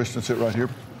 please, and let Kristen sit right here.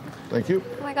 Thank you.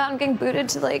 Oh my God, I'm getting booted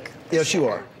to like... Yes, you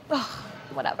are.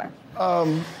 Whatever.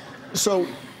 So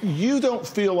you don't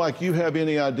feel like you have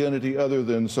any identity other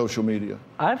than social media?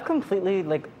 I've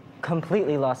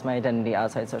completely lost my identity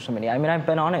outside social media. I mean, I've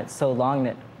been on it so long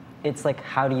that it's like,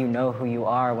 how do you know who you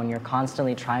are when you're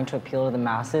constantly trying to appeal to the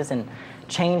masses and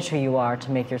change who you are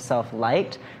to make yourself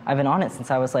liked? I've been on it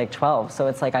since I was like 12, so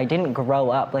it's like I didn't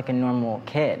grow up like a normal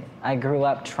kid. I grew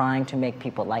up trying to make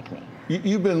people like me.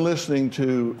 You've been listening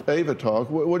to Ava talk.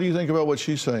 What do you think about what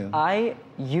she's saying? I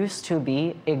used to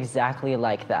be exactly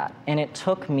like that, and it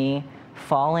took me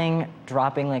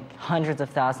dropping like hundreds of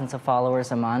thousands of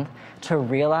followers a month to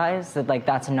realize that like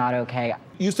that's not okay.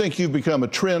 You think you've become a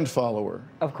trend follower?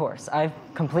 Of course, I've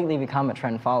completely become a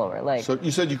trend follower. Like, so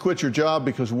you said you quit your job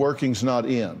because working's not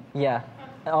in? Yeah,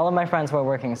 all of my friends were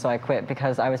working, so I quit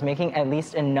because I was making at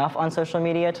least enough on social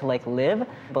media to like live,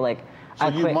 but like so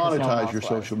I quit. So you monetize your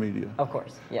social media? Of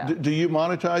course, yeah. Do you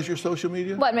monetize your social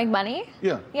media? What, make money?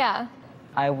 Yeah. Yeah.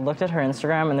 I looked at her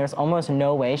Instagram, and there's almost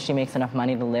no way she makes enough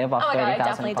money to live off 30,000 followers. Oh my God, I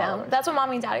definitely don't. That's what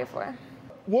mommy and daddy are for.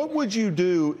 What would you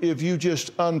do if you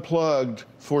just unplugged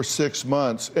for 6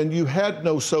 months and you had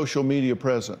no social media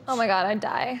presence? Oh my God, I'd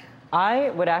die. I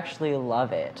would actually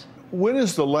love it. When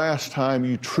is the last time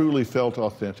you truly felt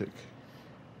authentic?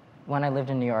 When I lived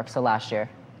in New York, so last year.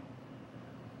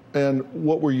 And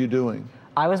what were you doing?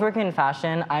 I was working in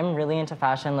fashion. I'm really into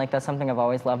fashion. Like, that's something I've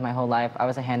always loved my whole life. I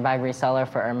was a handbag reseller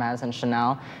for Hermes and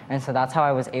Chanel. And so that's how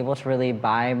I was able to really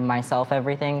buy myself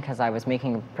everything, because I was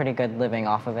making a pretty good living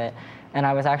off of it. And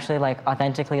I was actually like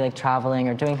authentically like traveling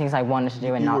or doing things I wanted to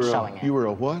do and not showing it. You were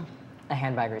a what? A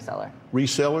handbag reseller.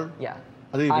 Reseller? Yeah.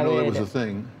 I didn't even know that was a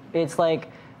thing. It's like,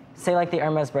 say like the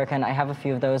Hermes Birkin, I have a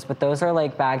few of those, but those are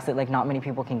like bags that like not many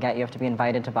people can get. You have to be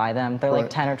invited to buy them. They're like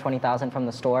 10 or 20,000 from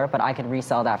the store, but I could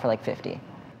resell that for like 50.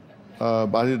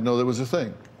 I didn't know there was a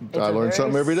thing. I learned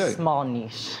something every day. Small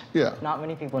niche. Yeah. Not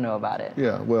many people know about it.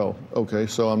 Yeah, well, okay,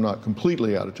 so I'm not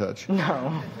completely out of touch.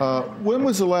 No. When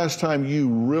was the last time you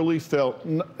really felt,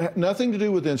 nothing to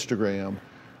do with Instagram,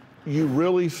 you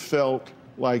really felt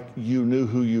like you knew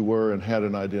who you were and had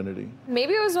an identity?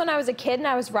 Maybe it was when I was a kid and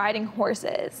I was riding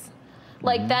horses.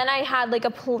 Like then I had like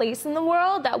a place in the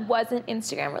world that wasn't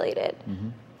Instagram related.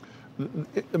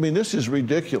 I mean, this is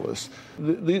ridiculous.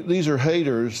 These are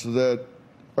haters that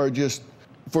are just,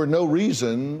 for no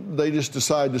reason, they just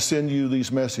decide to send you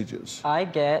these messages. I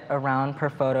get around per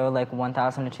photo like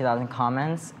 1,000 to 2,000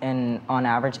 comments, and on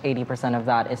average 80% of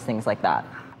that is things like that.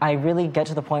 I really get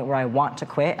to the point where I want to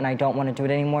quit and I don't want to do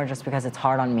it anymore just because it's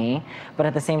hard on me, but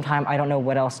at the same time I don't know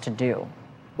what else to do.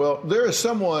 Well, there is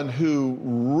someone who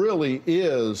really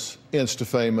is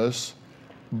Insta-famous,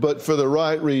 but for the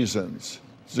right reasons.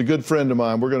 She's a good friend of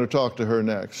mine. We're going to talk to her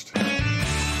next.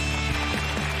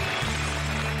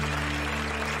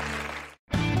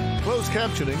 Closed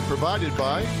captioning provided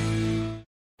by...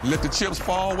 Let the chips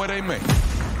fall where they may.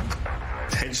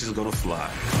 Tension's gonna fly.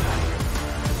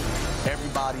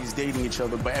 Everybody's dating each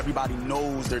other, but everybody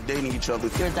knows they're dating each other.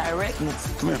 Your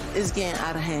directness is getting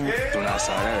out of hand. When I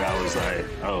saw that, I was like,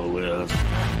 oh, well.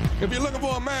 If you're looking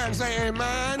for a man, say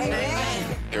amen.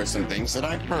 Amen. There are some things that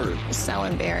I've heard. It's so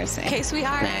embarrassing. Okay,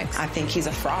 sweetheart. Next. I think he's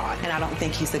a fraud, and I don't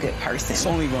think he's a good person. It's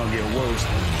only gonna get worse.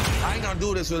 I ain't gonna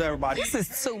do this with everybody. This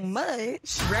is too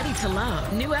much. Ready to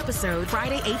Love. New episode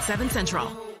Friday, 8/7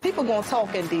 Central. People gonna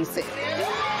talk in D.C.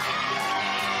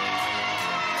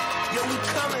 Yo, we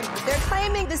coming. They're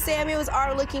claiming the Samuels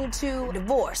are looking to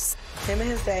divorce. Him and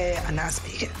his dad are not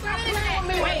speaking.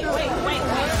 Wait.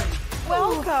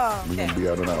 Welcome. We're gonna be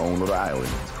out on our own little island.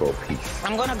 It's called peace.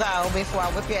 I'm gonna go before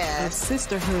I whip your ass.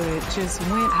 Sisterhood just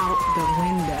went out the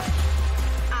window.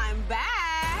 I'm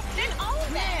back. Then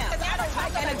own that.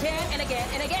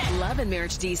 And again. Love and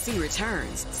Marriage DC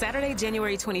returns Saturday,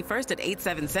 January 21st at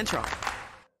 8/7 Central.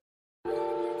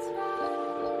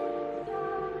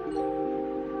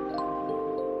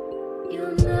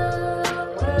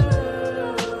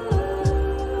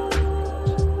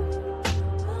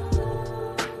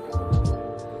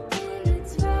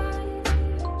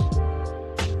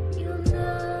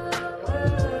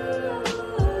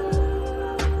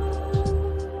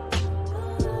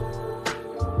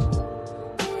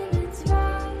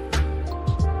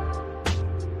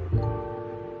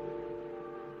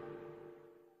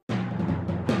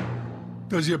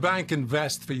 Does your bank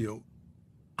invest for you?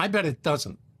 I bet it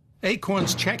doesn't.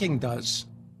 Acorn's checking does.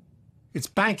 It's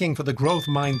banking for the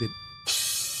growth-minded.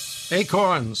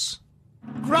 Acorns,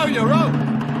 grow your own.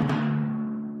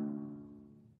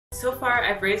 So far,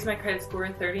 I've raised my credit score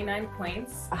 39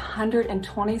 points.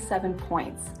 127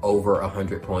 points. Over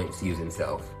 100 points using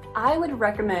Self. I would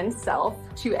recommend Self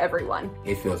to everyone.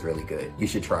 It feels really good. You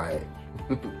should try it.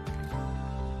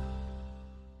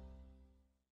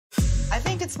 I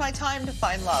think it's my time to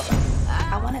find love.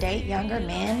 I want to date younger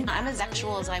men. I'm as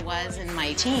sexual as I was in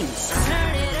my teens.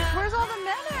 Where's all the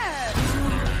men at?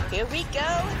 Here we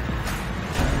go.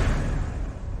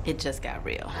 It just got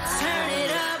real.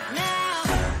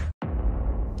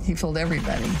 He told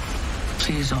everybody.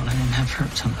 Please don't let him have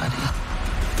hurt somebody.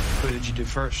 What did you do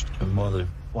first? My mother.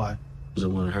 Why? Because I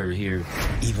wanted her to hear.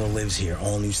 Evil Lives Here,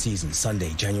 all new season,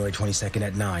 Sunday, January 22nd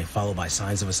at 9, followed by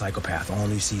Signs of a Psychopath, all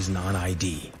new season on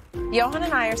ID. Johan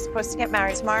and I are supposed to get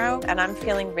married tomorrow, and I'm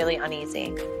feeling really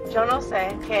uneasy. Yo no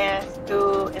sé qué es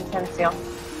tu intención.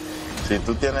 Si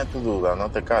tú tienes tu duda, no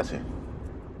te cases.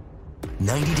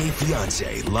 90 Day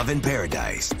Fiancé, Love in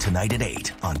Paradise, tonight at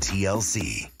 8 on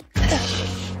TLC.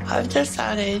 I've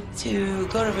decided to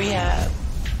go to rehab.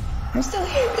 I'm still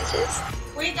here, bitches.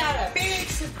 We got a big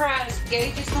surprise.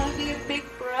 Gage is gonna be a big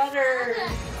brother.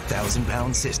 1,000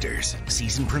 Pound Sisters,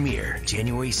 season premiere,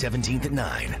 January 17th at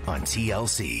 9 on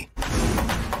TLC.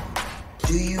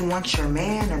 Do you want your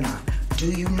man or not? Do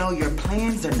you know your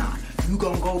plans or not? You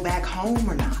gonna go back home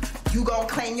or not? You gonna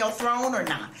claim your throne or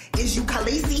not? Is you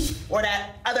Khaleesi or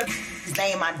that other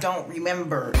name I don't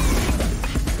remember?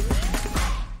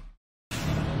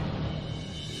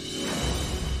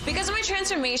 Because of my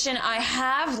transformation, I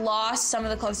have lost some of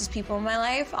the closest people in my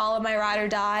life, all of my ride or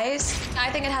dies. I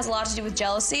think it has a lot to do with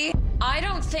jealousy. I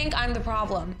don't think I'm the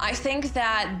problem. I think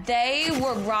that they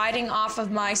were riding off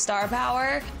of my star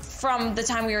power from the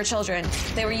time we were children.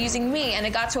 They were using me, and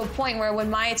it got to a point where when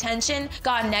my attention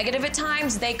got negative at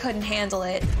times, they couldn't handle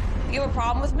it. If you have a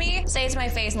problem with me, say it to my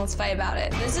face and let's fight about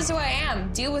it. This is who I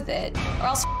am. Deal with it, or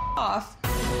else off.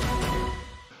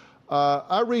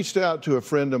 I reached out to a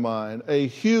friend of mine, a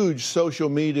huge social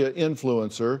media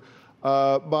influencer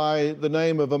by the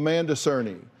name of Amanda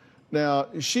Cerny. Now,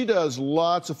 she does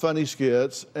lots of funny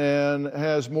skits and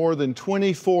has more than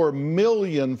 24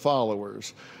 million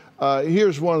followers.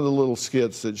 Here's one of the little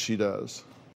skits that she does.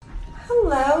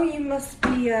 Hello, you must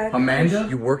be Amanda?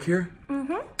 You work here?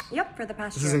 Mm-hmm. Yep, for the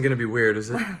past This year. isn't gonna be weird, is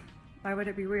it? Why would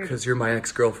it be weird? Because you're my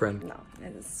ex-girlfriend. No,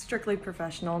 it is strictly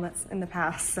professional. That's in the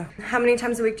past. So, how many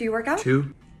times a week do you work out?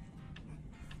 2.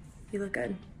 You look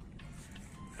good.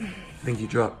 I think you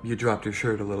dropped your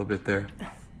shirt a little bit there.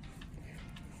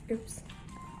 Oops.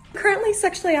 Currently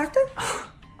sexually active?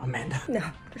 Amanda. No,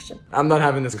 Christian. I'm not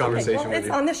having this conversation okay, well, with it's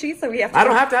you. on the sheet, so we have to. I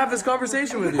don't have to have this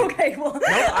conversation with you. Okay, well, no,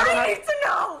 I need to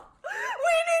know.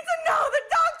 We need to know. The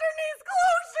doctor needs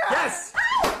closure. Yes.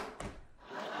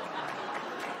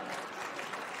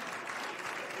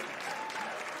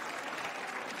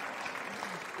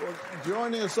 Well,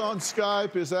 joining us on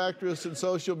Skype is actress and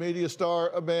social media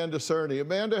star Amanda Cerny.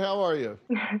 Amanda, how are you?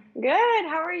 Good.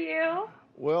 How are you?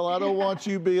 Well, I don't want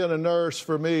you being a nurse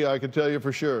for me, I can tell you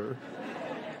for sure.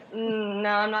 No,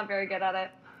 I'm not very good at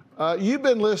it. You've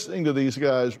been listening to these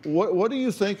guys. What do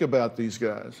you think about these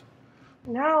guys?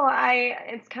 No,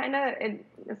 it's kind of,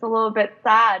 it's a little bit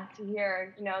sad to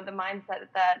hear, you know, the mindset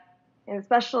that, and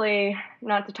especially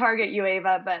not to target you,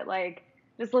 Ava, but like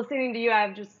just listening to you, I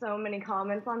have just so many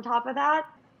comments on top of that.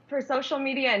 For social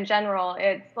media in general,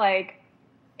 it's like,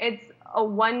 it's a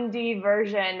 1D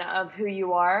version of who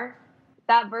you are.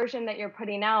 That version that you're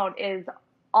putting out is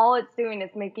all it's doing is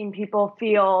making people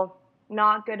feel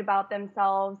not good about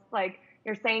themselves. Like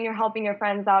you're saying you're helping your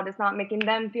friends out. It's not making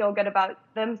them feel good about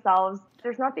themselves.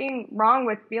 There's nothing wrong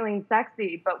with feeling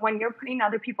sexy, but when you're putting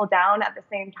other people down at the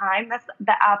same time, that's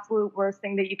the absolute worst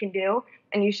thing that you can do,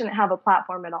 and you shouldn't have a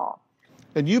platform at all.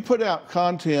 And you put out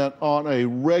content on a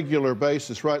regular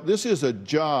basis, right? This is a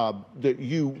job that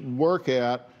you work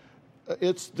at.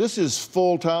 This is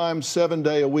full-time,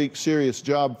 7-day-a-week serious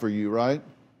job for you, right?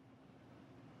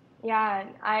 Yeah,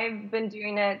 I've been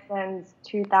doing it since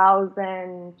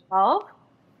 2012,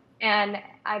 and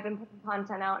I've been putting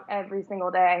content out every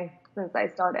single day since I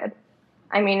started.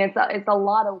 I mean, it's a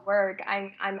lot of work.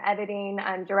 I'm editing,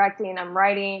 I'm directing, I'm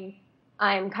writing,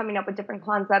 I'm coming up with different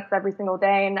concepts every single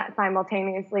day, and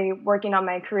simultaneously working on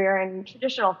my career in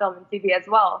traditional film and TV as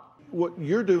well. What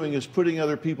you're doing is putting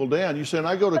other people down. You're saying,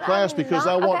 I go to class because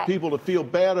I want people to feel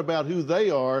bad about who they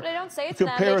are. But I don't say it to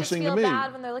them. They just feel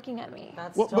bad when they're looking at me.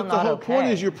 That's but the whole point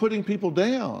is you're putting people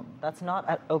down. That's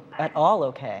not at all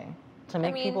okay. To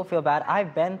make people feel bad.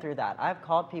 I've been through that. I've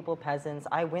called people peasants.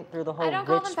 I went through the whole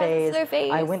rich phase.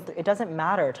 It doesn't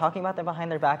matter. Talking about them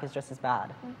behind their back is just as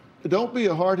bad. Don't be a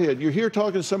hardhead. You're here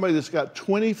talking to somebody that's got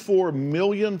 24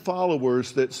 million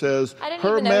followers that says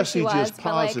her message is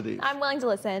positive. Like, I'm willing to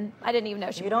listen. I didn't even know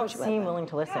she was. You don't seem willing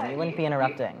to listen. You wouldn't be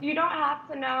interrupting. You don't have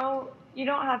to know. You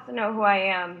don't have to know who I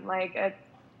am. Like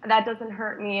that doesn't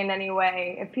hurt me in any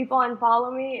way. If people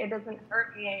unfollow me, it doesn't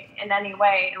hurt me in any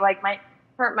way. Like might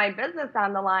hurt my business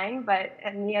down the line, but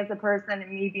me as a person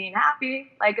and me being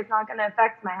happy, like it's not going to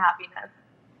affect my happiness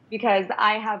because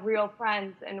I have real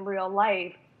friends in real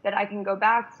life that I can go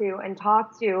back to and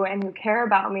talk to and who care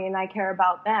about me and I care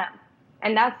about them.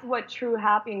 And that's what true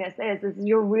happiness is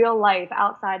your real life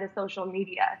outside of social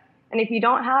media. And if you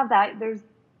don't have that,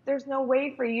 there's no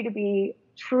way for you to be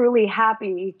truly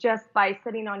happy just by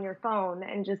sitting on your phone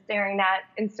and just staring at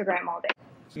Instagram all day.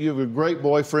 You have a great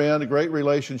boyfriend, a great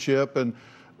relationship, and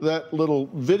that little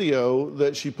video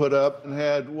that she put up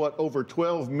had, over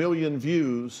 12 million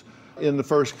views in the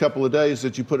first couple of days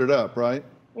that you put it up, right?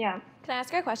 Yeah. Can I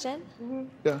ask her a question? Mm-hmm.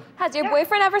 Yeah. Has your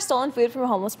boyfriend ever stolen food from a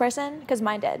homeless person? Because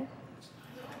mine did.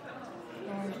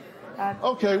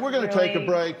 Okay, we're going to take a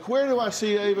break. Where do I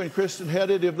see Ava and Kristen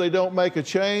headed if they don't make a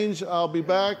change? I'll be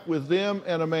back with them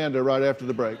and Amanda right after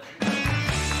the break.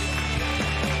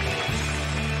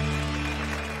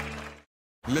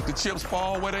 Let the chips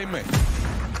fall where they may.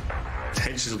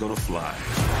 Tension's gonna fly.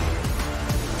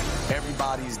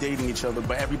 Everybody's dating each other,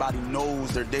 but everybody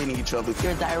knows they're dating each other.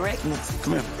 Your directness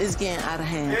is getting out of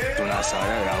hand. When I saw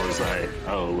that, I was like,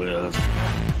 oh, well.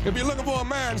 If you're looking for a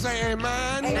man, say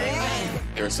amen. Amen.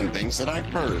 There are some things that I've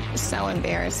heard. It's so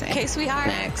embarrassing. Okay, sweetheart.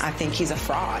 Next. I think he's a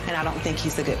fraud, and I don't think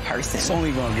he's a good person. It's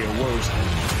only gonna get worse.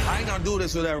 I ain't gonna do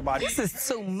this with everybody. This is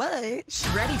too much.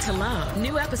 Ready to Love.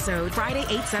 New episode Friday,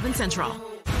 8/7 Central.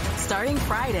 Starting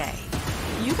Friday.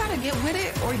 You gotta get with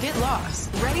it or get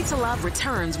lost. Ready to Love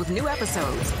returns with new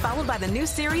episodes, followed by the new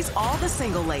series All the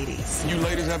Single Ladies. You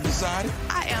ladies have decided?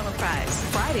 I am a prize.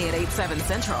 Friday at 8/7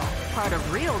 Central. Part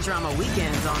of Real Drama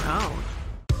Weekends on OWN.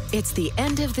 It's the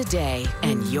end of the day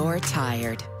and you're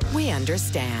tired. We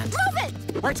understand. Move it!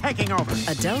 We're taking over.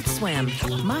 Adult Swim.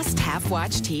 Must-have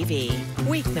watch TV.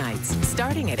 Weeknights,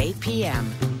 starting at 8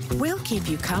 p.m. We'll keep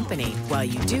you company while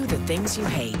you do the things you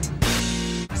hate.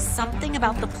 Something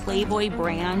about the Playboy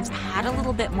brand had a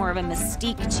little bit more of a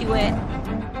mystique to it.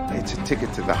 It's a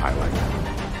ticket to the highlight.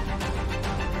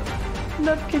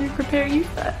 Love, can you prepare you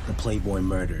for? The Playboy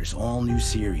Murders, all new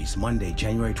series, Monday,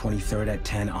 January 23rd at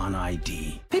 10 on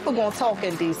ID. People gonna talk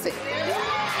in D.C. Yo,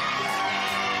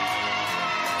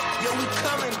 we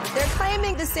coming. They're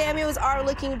claiming the Samuels are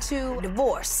looking to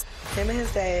divorce. Him and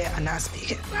his dad are not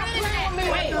speaking.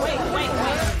 Wait.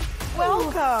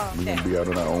 Welcome. We're gonna be out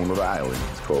on our own little island.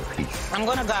 It's called peace. I'm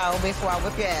gonna go before I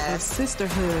whip your The ass.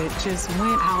 sisterhood just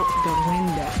went out the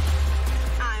window.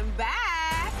 I'm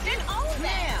back. Didn't own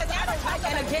that.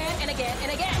 And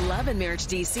again. Love and Marriage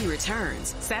DC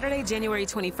returns Saturday, January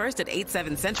 21st at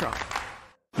 8/7 Central.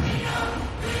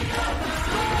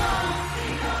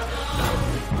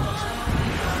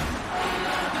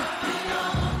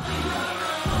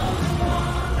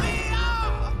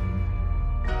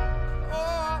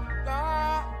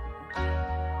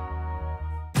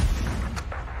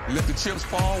 Let the chips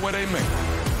fall where they may.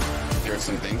 There are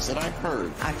some things that I've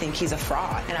heard. I think he's a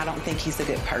fraud, and I don't think he's a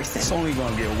good person. It's only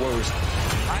gonna get worse.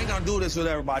 I ain't gonna do this with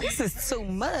everybody. This is too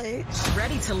much.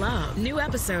 Ready to Love. New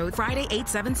episode Friday,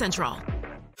 8/7 Central.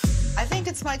 I think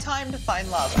it's my time to find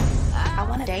love. I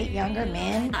want to date younger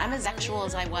men. I'm as sexual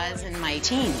as I was in my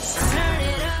teens.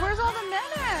 Where's all the men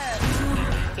at?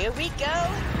 Here we go.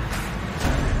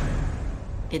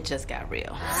 It just got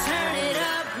real. Turn it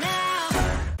up now.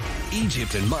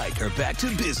 Egypt and Mike are back to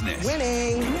business.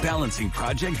 Winning. Balancing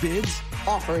project bids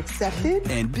Offer accepted.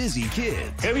 and busy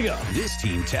kids. Here we go. This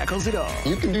team tackles it all.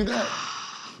 You can do that.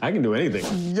 I can do anything.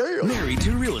 Yeah. Married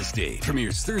to Real Estate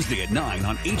premieres Thursday at 9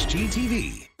 on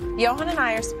HGTV. Johan and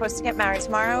I are supposed to get married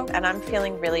tomorrow, and I'm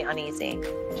feeling really uneasy.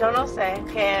 Yo no sé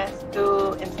qué es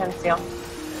tu intención.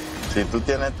 Si tú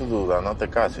tienes tu duda, no te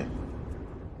cases.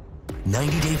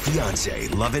 90 Day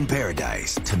Fiancé, Love in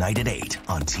Paradise, tonight at 8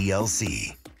 on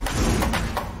TLC.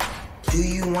 Do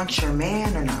you want your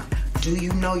man or not? Do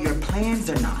you know your plans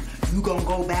or not? You gonna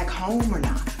go back home or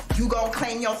not? You gonna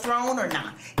claim your throne or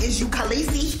not? Is you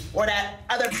Khaleesi or that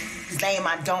other name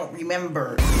I don't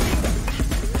remember?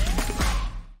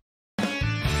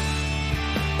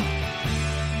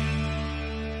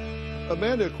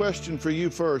 Amanda, a question for you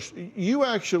first. You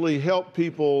actually help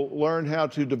people learn how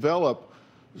to develop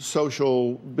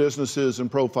social businesses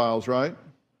and profiles, right?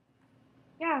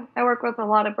 Yeah, I work with a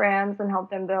lot of brands and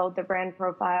help them build their brand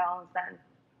profiles and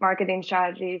marketing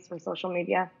strategies for social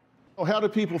media. Well, how do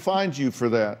people find you for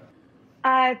that?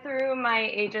 Through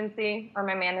my agency or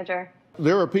my manager.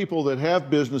 There are people that have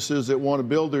businesses that want to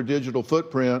build their digital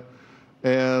footprint,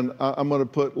 and I'm going to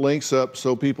put links up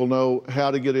so people know how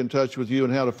to get in touch with you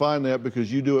and how to find that,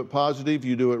 because you do it positive,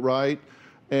 you do it right,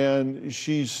 and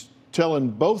she's telling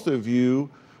both of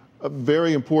you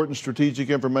very important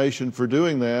strategic information for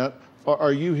doing that.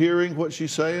 Are you hearing what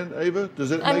she's saying, Ava?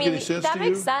 Does it make any sense to you? That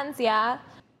makes sense, yeah.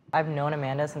 I've known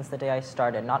Amanda since the day I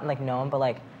started. Not like known, but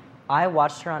like I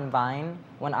watched her on Vine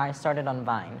when I started on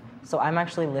Vine. So I'm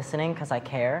actually listening because I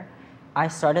care. I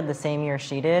started the same year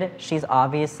she did. She's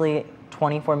obviously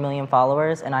 24 million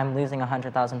followers, and I'm losing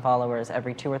 100,000 followers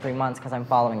every 2 or 3 months because I'm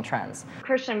following trends.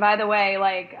 Christian, by the way,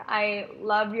 like, I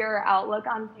love your outlook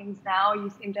on things now. You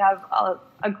seem to have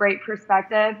a great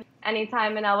perspective.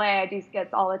 Anytime in LA, I do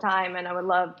skits all the time, and I would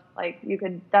love, like, you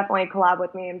could definitely collab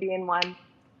with me and be in one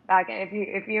back. And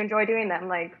if you enjoy doing them,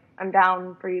 like, I'm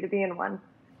down for you to be in one.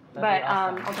 But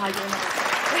awesome. I'll talk to you another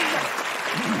time.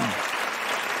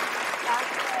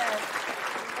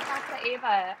 Back to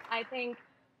Ava. I think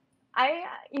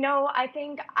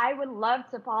I would love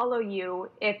to follow you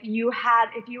if you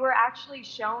were actually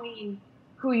showing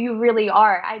who you really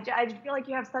are. I feel like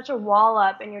you have such a wall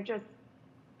up, and you're just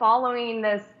following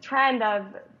this trend of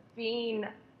being,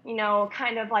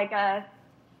 kind of like a,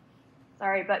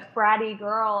 bratty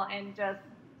girl and just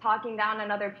talking down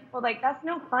on other people. Like, that's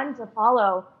no fun to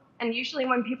follow. And usually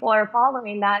when people are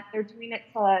following that, they're doing it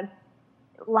to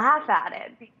laugh at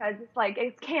it, because it's like,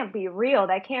 it can't be real.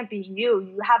 That can't be you.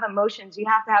 You have emotions. You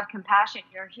have to have compassion.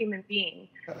 You're a human being.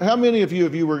 How many of you,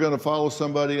 if you were going to follow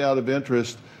somebody out of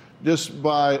interest, just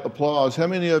by applause, how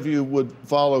many of you would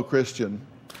follow Christian?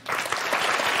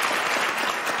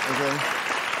 Okay.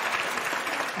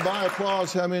 By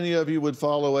applause, how many of you would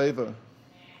follow Ava?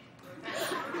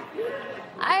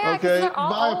 Okay.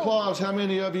 By applause, how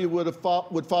many of you would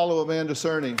follow Amanda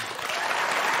Cerny?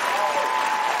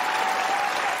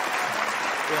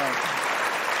 Yeah.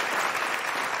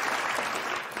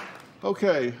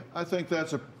 Okay, I think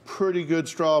that's a pretty good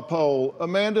straw poll.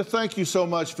 Amanda, thank you so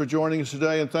much for joining us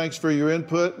today, and thanks for your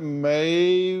input.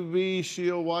 Maybe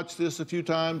she'll watch this a few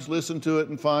times, listen to it,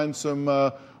 and find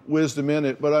some wisdom in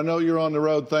it. But I know you're on the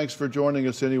road. Thanks for joining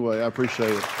us anyway. I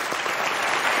appreciate it.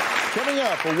 Coming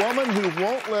up, a woman who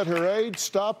won't let her age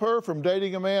stop her from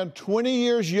dating a man 20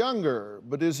 years younger.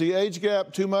 But is the age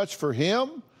gap too much for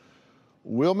him?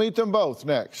 We'll meet them both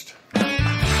next.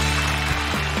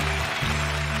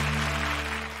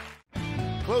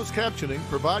 Closed captioning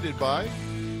provided by...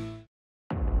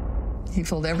 He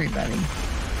fooled everybody.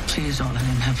 Please don't let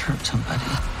him have hurt somebody.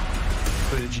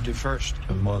 What did you do first?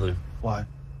 My mother. Why?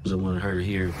 Because I wanted her to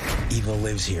hear. Evil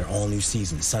Lives Here, all new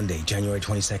season, Sunday, January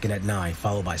 22nd at 9,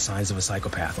 followed by Signs of a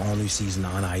Psychopath, all new season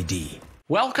on ID.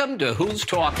 Welcome to Who's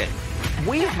Talking.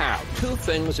 We have two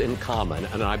things in common,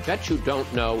 and I bet you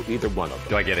don't know either one of them.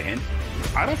 Do I get a hint?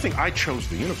 I don't think I chose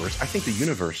the universe. I think the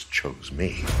universe chose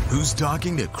me. Who's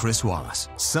Talking to Chris Wallace,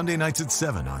 Sunday nights at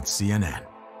 7 on CNN.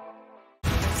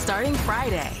 Starting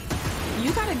Friday.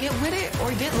 You gotta get with it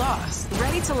or get lost.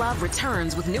 Ready to Love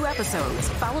returns with new episodes,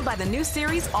 followed by the new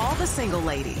series, All the Single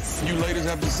Ladies. You ladies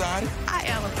have decided? I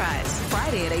am apprised.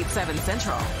 Friday at 8/7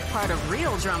 Central. Part of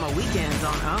Real Drama Weekends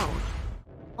on OWN.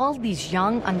 All these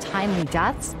young, untimely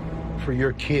deaths. For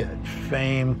your kid,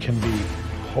 fame can be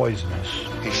poisonous.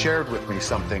 He shared with me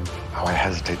something. Oh, I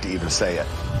hesitate to even say it.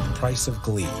 Price of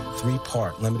Glee,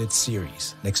 3-part limited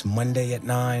series, next Monday at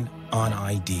 9 on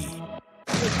ID.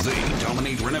 They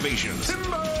dominate renovations.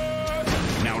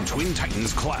 Now Twin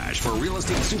Titans clash for real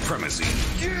estate supremacy.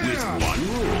 With one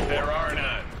rule. There are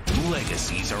none.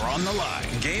 Legacies are on the line.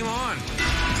 Game on.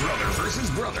 Brother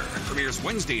versus Brother premieres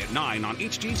Wednesday at 9 on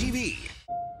HGTV.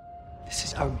 This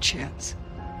is our chance.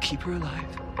 Keep her alive.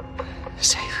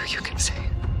 Say who you can say.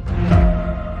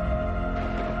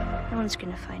 No one's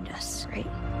gonna find us, right?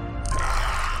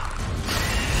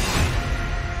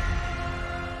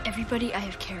 Everybody I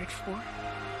have cared for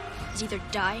has either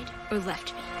died or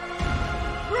left me.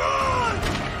 Run!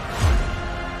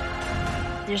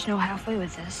 There's no halfway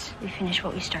with this. We finish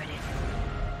what we started.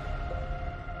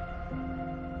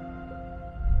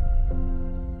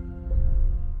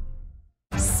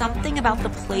 Something about the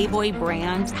Playboy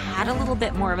brand had a little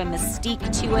bit more of a mystique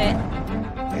to it.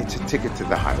 It's a ticket to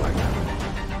the highlight.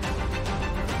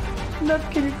 Love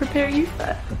can prepare you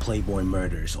for. The Playboy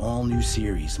Murders, all new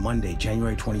series, Monday,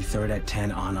 January 23rd at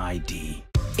 10 on ID.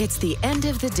 It's the end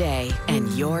of the day, and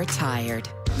you're tired.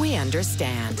 We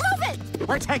understand. Move it!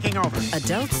 We're taking over.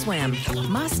 Adult Swim,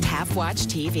 must-have watch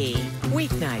TV.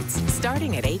 Weeknights,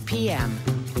 starting at 8 p.m.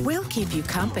 We'll keep you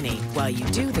company while you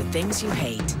do the things you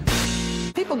hate.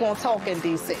 People gonna talk in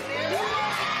D.C. Yo,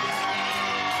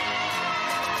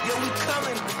 we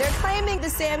coming. They're claiming the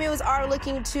Samuels are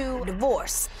looking to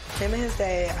divorce. Him and his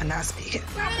dad are not speaking.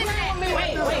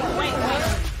 Wait.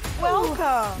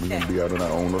 Welcome. We're going to be out on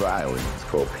our own little island. It's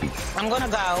called peace. I'm gonna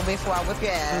go before I whip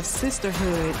your ass.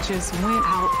 Sisterhood just went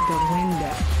out the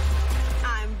window.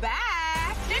 I'm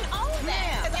back. Then own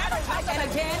that.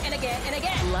 And again, and again, and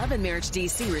again. Love and Marriage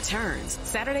DC returns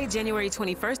Saturday, January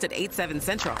 21st at 8/7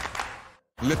 Central.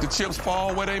 Let the chips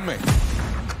fall where they may.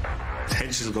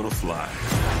 Tension's gonna fly.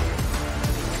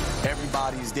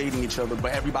 Everybody's dating each other,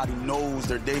 but everybody knows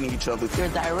they're dating each other. Your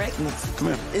directness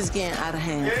is getting out of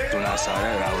hand. When I saw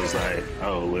that, I was like,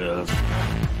 oh, well.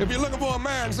 If you're looking for a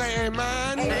man, say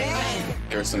amen. Amen.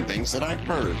 There are some things that I've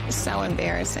heard. It's so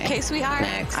embarrassing. Okay, sweetheart.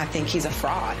 Next. I think he's a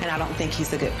fraud, and I don't think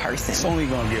he's a good person. It's only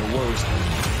gonna get worse.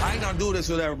 I ain't gonna do this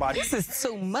with everybody. This is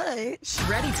too much.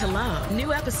 Ready to Love.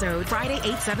 New episode Friday,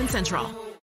 8/7 Central.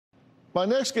 My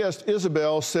next guest,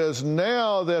 Isabel, says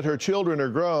now that her children are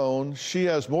grown, she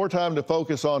has more time to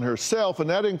focus on herself, and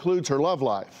that includes her love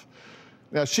life.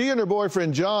 Now, she and her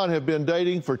boyfriend, John, have been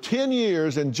dating for 10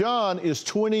 years, and John is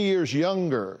 20 years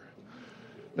younger.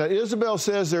 Now, Isabel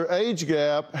says their age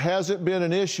gap hasn't been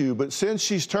an issue, but since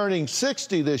she's turning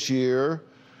 60 this year,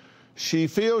 she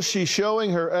feels she's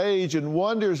showing her age and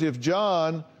wonders if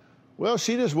John, well,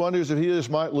 she just wonders if he just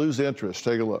might lose interest.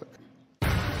 Take a look.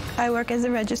 I work as a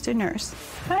registered nurse.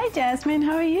 Hi, Jasmine.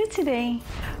 How are you today?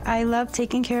 I love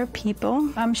taking care of people.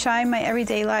 I'm shy in my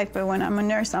everyday life, but when I'm a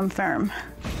nurse, I'm firm.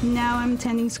 Now I'm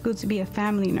attending school to be a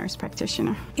family nurse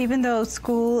practitioner. Even though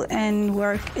school and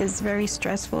work is very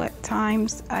stressful at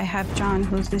times, I have John,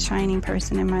 who's the shining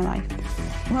person in my life.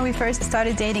 When we first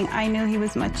started dating, I knew he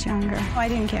was much younger. I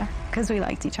didn't care because we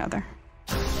liked each other.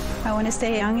 I want to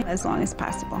stay young as long as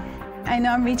possible. I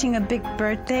know I'm reaching a big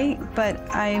birthday, but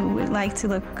I would like to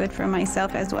look good for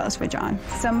myself as well as for John.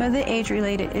 Some of the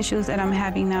age-related issues that I'm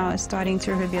having now are starting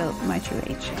to reveal my true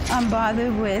age. I'm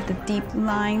bothered with the deep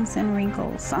lines and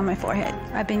wrinkles on my forehead.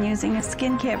 I've been using a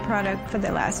skincare product for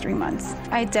the last 3 months.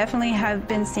 I definitely have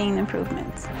been seeing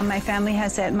improvements. My family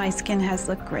has said my skin has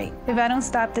looked great. If I don't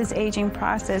stop this aging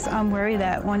process, I'm worried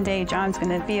that one day John's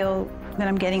gonna feel that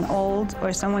I'm getting old,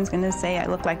 or someone's going to say I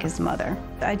look like his mother.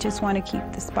 I just want to keep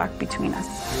the spark between us.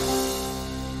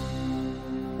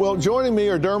 Well, joining me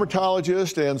are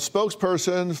dermatologist and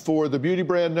spokesperson for the beauty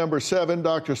brand number 7,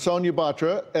 Dr. Sonia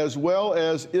Batra, as well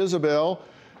as Isabel,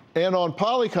 and on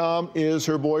Polycom is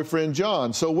her boyfriend,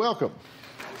 John. So welcome.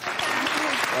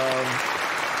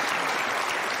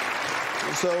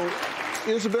 So,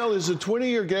 Isabel, is a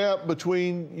 20-year gap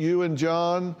between you and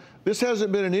John. This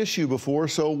hasn't been an issue before,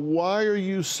 so why are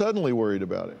you suddenly worried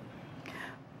about it?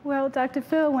 Well, Dr.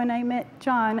 Phil, when I met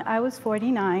John, I was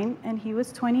 49 and he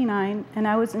was 29, and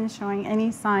I wasn't showing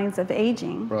any signs of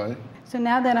aging. Right. So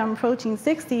now that I'm approaching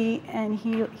 60 and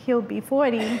he'll be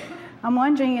 40, I'm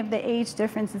wondering if the age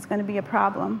difference is going to be a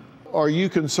problem. Are you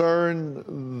concerned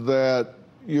that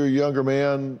your younger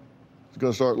man is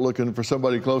going to start looking for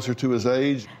somebody closer to his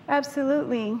age?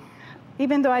 Absolutely.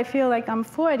 Even though I feel like I'm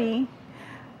 40,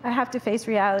 I have to face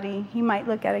reality. He might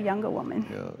look at a younger woman.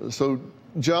 Yeah. So,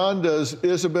 John, does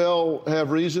Isabel have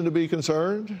reason to be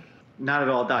concerned? Not at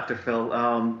all, Dr. Phil.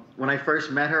 When I first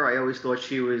met her, I always thought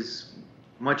she was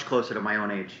much closer to my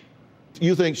own age.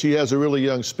 You think she has a really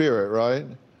young spirit, right?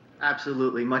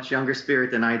 Absolutely, much younger spirit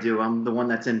than I do. I'm the one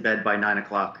that's in bed by 9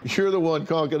 o'clock. You're the one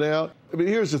conking out. I mean,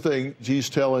 here's the thing.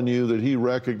 He's telling you that he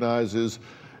recognizes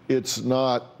it's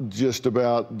not just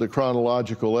about the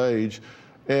chronological age.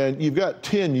 And you've got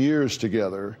 10 years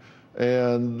together,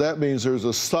 and that means there's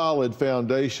a solid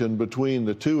foundation between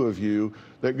the two of you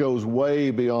that goes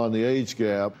way beyond the age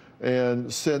gap.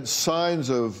 And since signs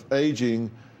of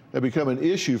aging have become an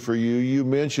issue for you, you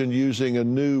mentioned using a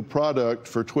new product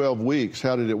for 12 weeks.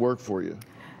 How did it work for you?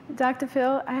 Dr.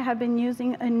 Phil, I have been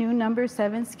using a new number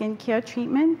 7 skincare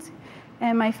treatment,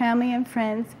 and my family and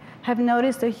friends have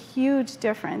noticed a huge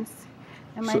difference.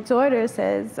 And my daughter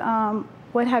says,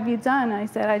 what have you done? I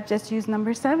said, I just used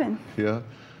number 7. Yeah.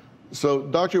 So,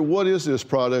 doctor, what is this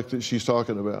product that she's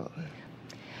talking about?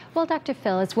 Well, Dr.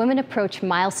 Phil, as women approach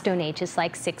milestone ages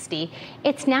like 60,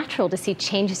 it's natural to see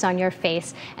changes on your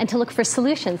face and to look for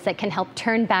solutions that can help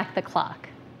turn back the clock.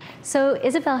 So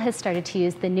Isabel has started to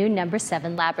use the new number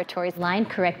 7 Laboratories Line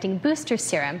Correcting Booster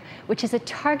Serum, which is a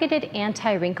targeted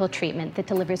anti-wrinkle treatment that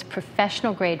delivers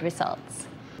professional-grade results.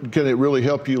 Can it really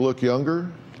help you look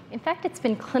younger? In fact, it's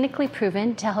been clinically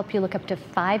proven to help you look up to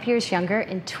 5 years younger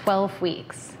in 12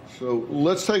 weeks. So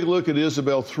let's take a look at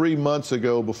Isabel 3 months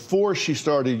ago before she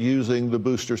started using the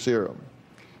booster serum.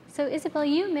 So Isabel,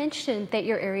 you mentioned that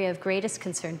your area of greatest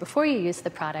concern before you used the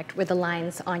product were the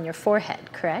lines on your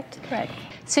forehead, correct? Correct.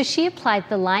 So she applied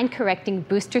the line correcting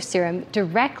booster serum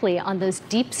directly on those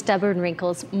deep, stubborn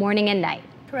wrinkles morning and night.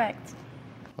 Correct.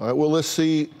 All right, well, let's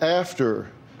see after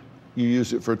you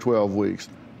use it for 12 weeks.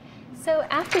 So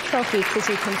after 12 weeks, as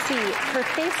you can see, her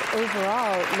face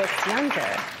overall looks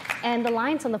younger, and the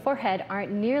lines on the forehead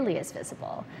aren't nearly as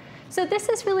visible. So this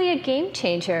is really a game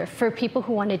changer for people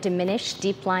who want to diminish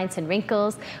deep lines and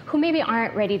wrinkles, who maybe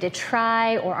aren't ready to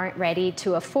try or aren't ready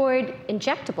to afford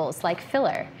injectables like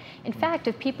filler. In fact,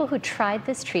 of people who tried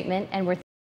this treatment and were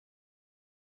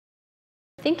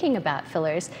thinking about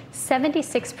fillers,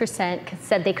 76%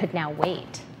 said they could now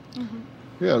wait. Mm-hmm.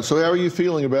 Yeah, so how are you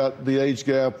feeling about the age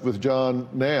gap with John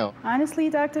now? Honestly,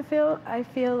 Dr. Phil, I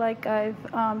feel like I've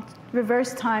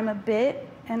reversed time a bit,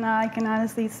 and I can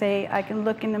honestly say I can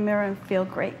look in the mirror and feel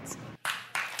great.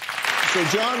 So,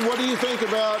 John, what do you think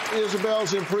about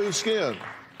Isabel's improved skin?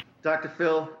 Dr.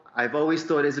 Phil, I've always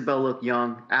thought Isabel looked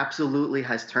young, absolutely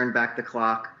has turned back the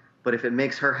clock, but if it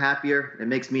makes her happier, it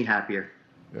makes me happier.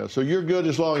 Yeah, so you're good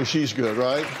as long as she's good,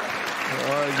 right? All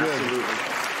right, good. Absolutely.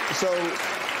 So,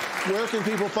 where can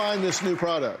people find this new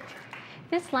product?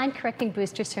 This line correcting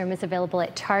booster serum is available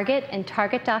at Target and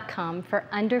Target.com for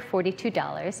under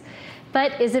 $42.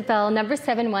 But Isabel, number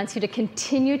 7 wants you to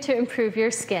continue to improve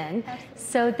your skin,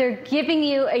 so they're giving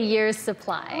you a year's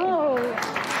supply. Oh,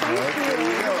 thank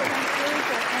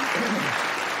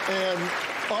you. And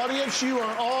audience, you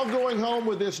are all going home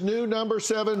with this new number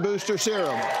 7 booster serum.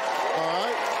 All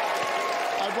right?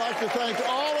 I'd like to thank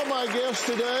all of my guests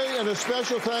today, and a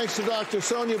special thanks to Dr.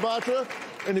 Sonia Batra.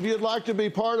 And if you'd like to be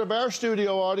part of our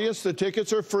studio audience, the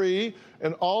tickets are free,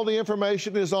 and all the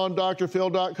information is on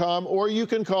drphil.com, or you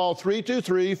can call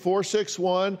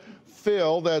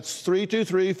 323-461-PHIL. That's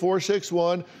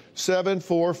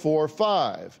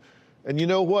 323-461-7445. And you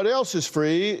know what else is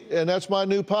free? And that's my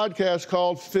new podcast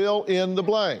called Fill in the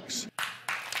Blanks.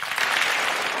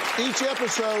 Each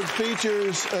episode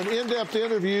features an in-depth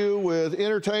interview with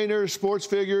entertainers, sports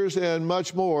figures, and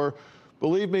much more.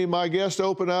 Believe me, my guests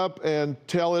open up and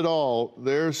tell it all.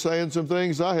 They're saying some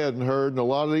things I hadn't heard, and a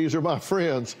lot of these are my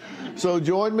friends. So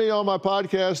join me on my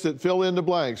podcast at Fill in the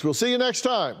Blanks. We'll see you next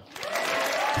time.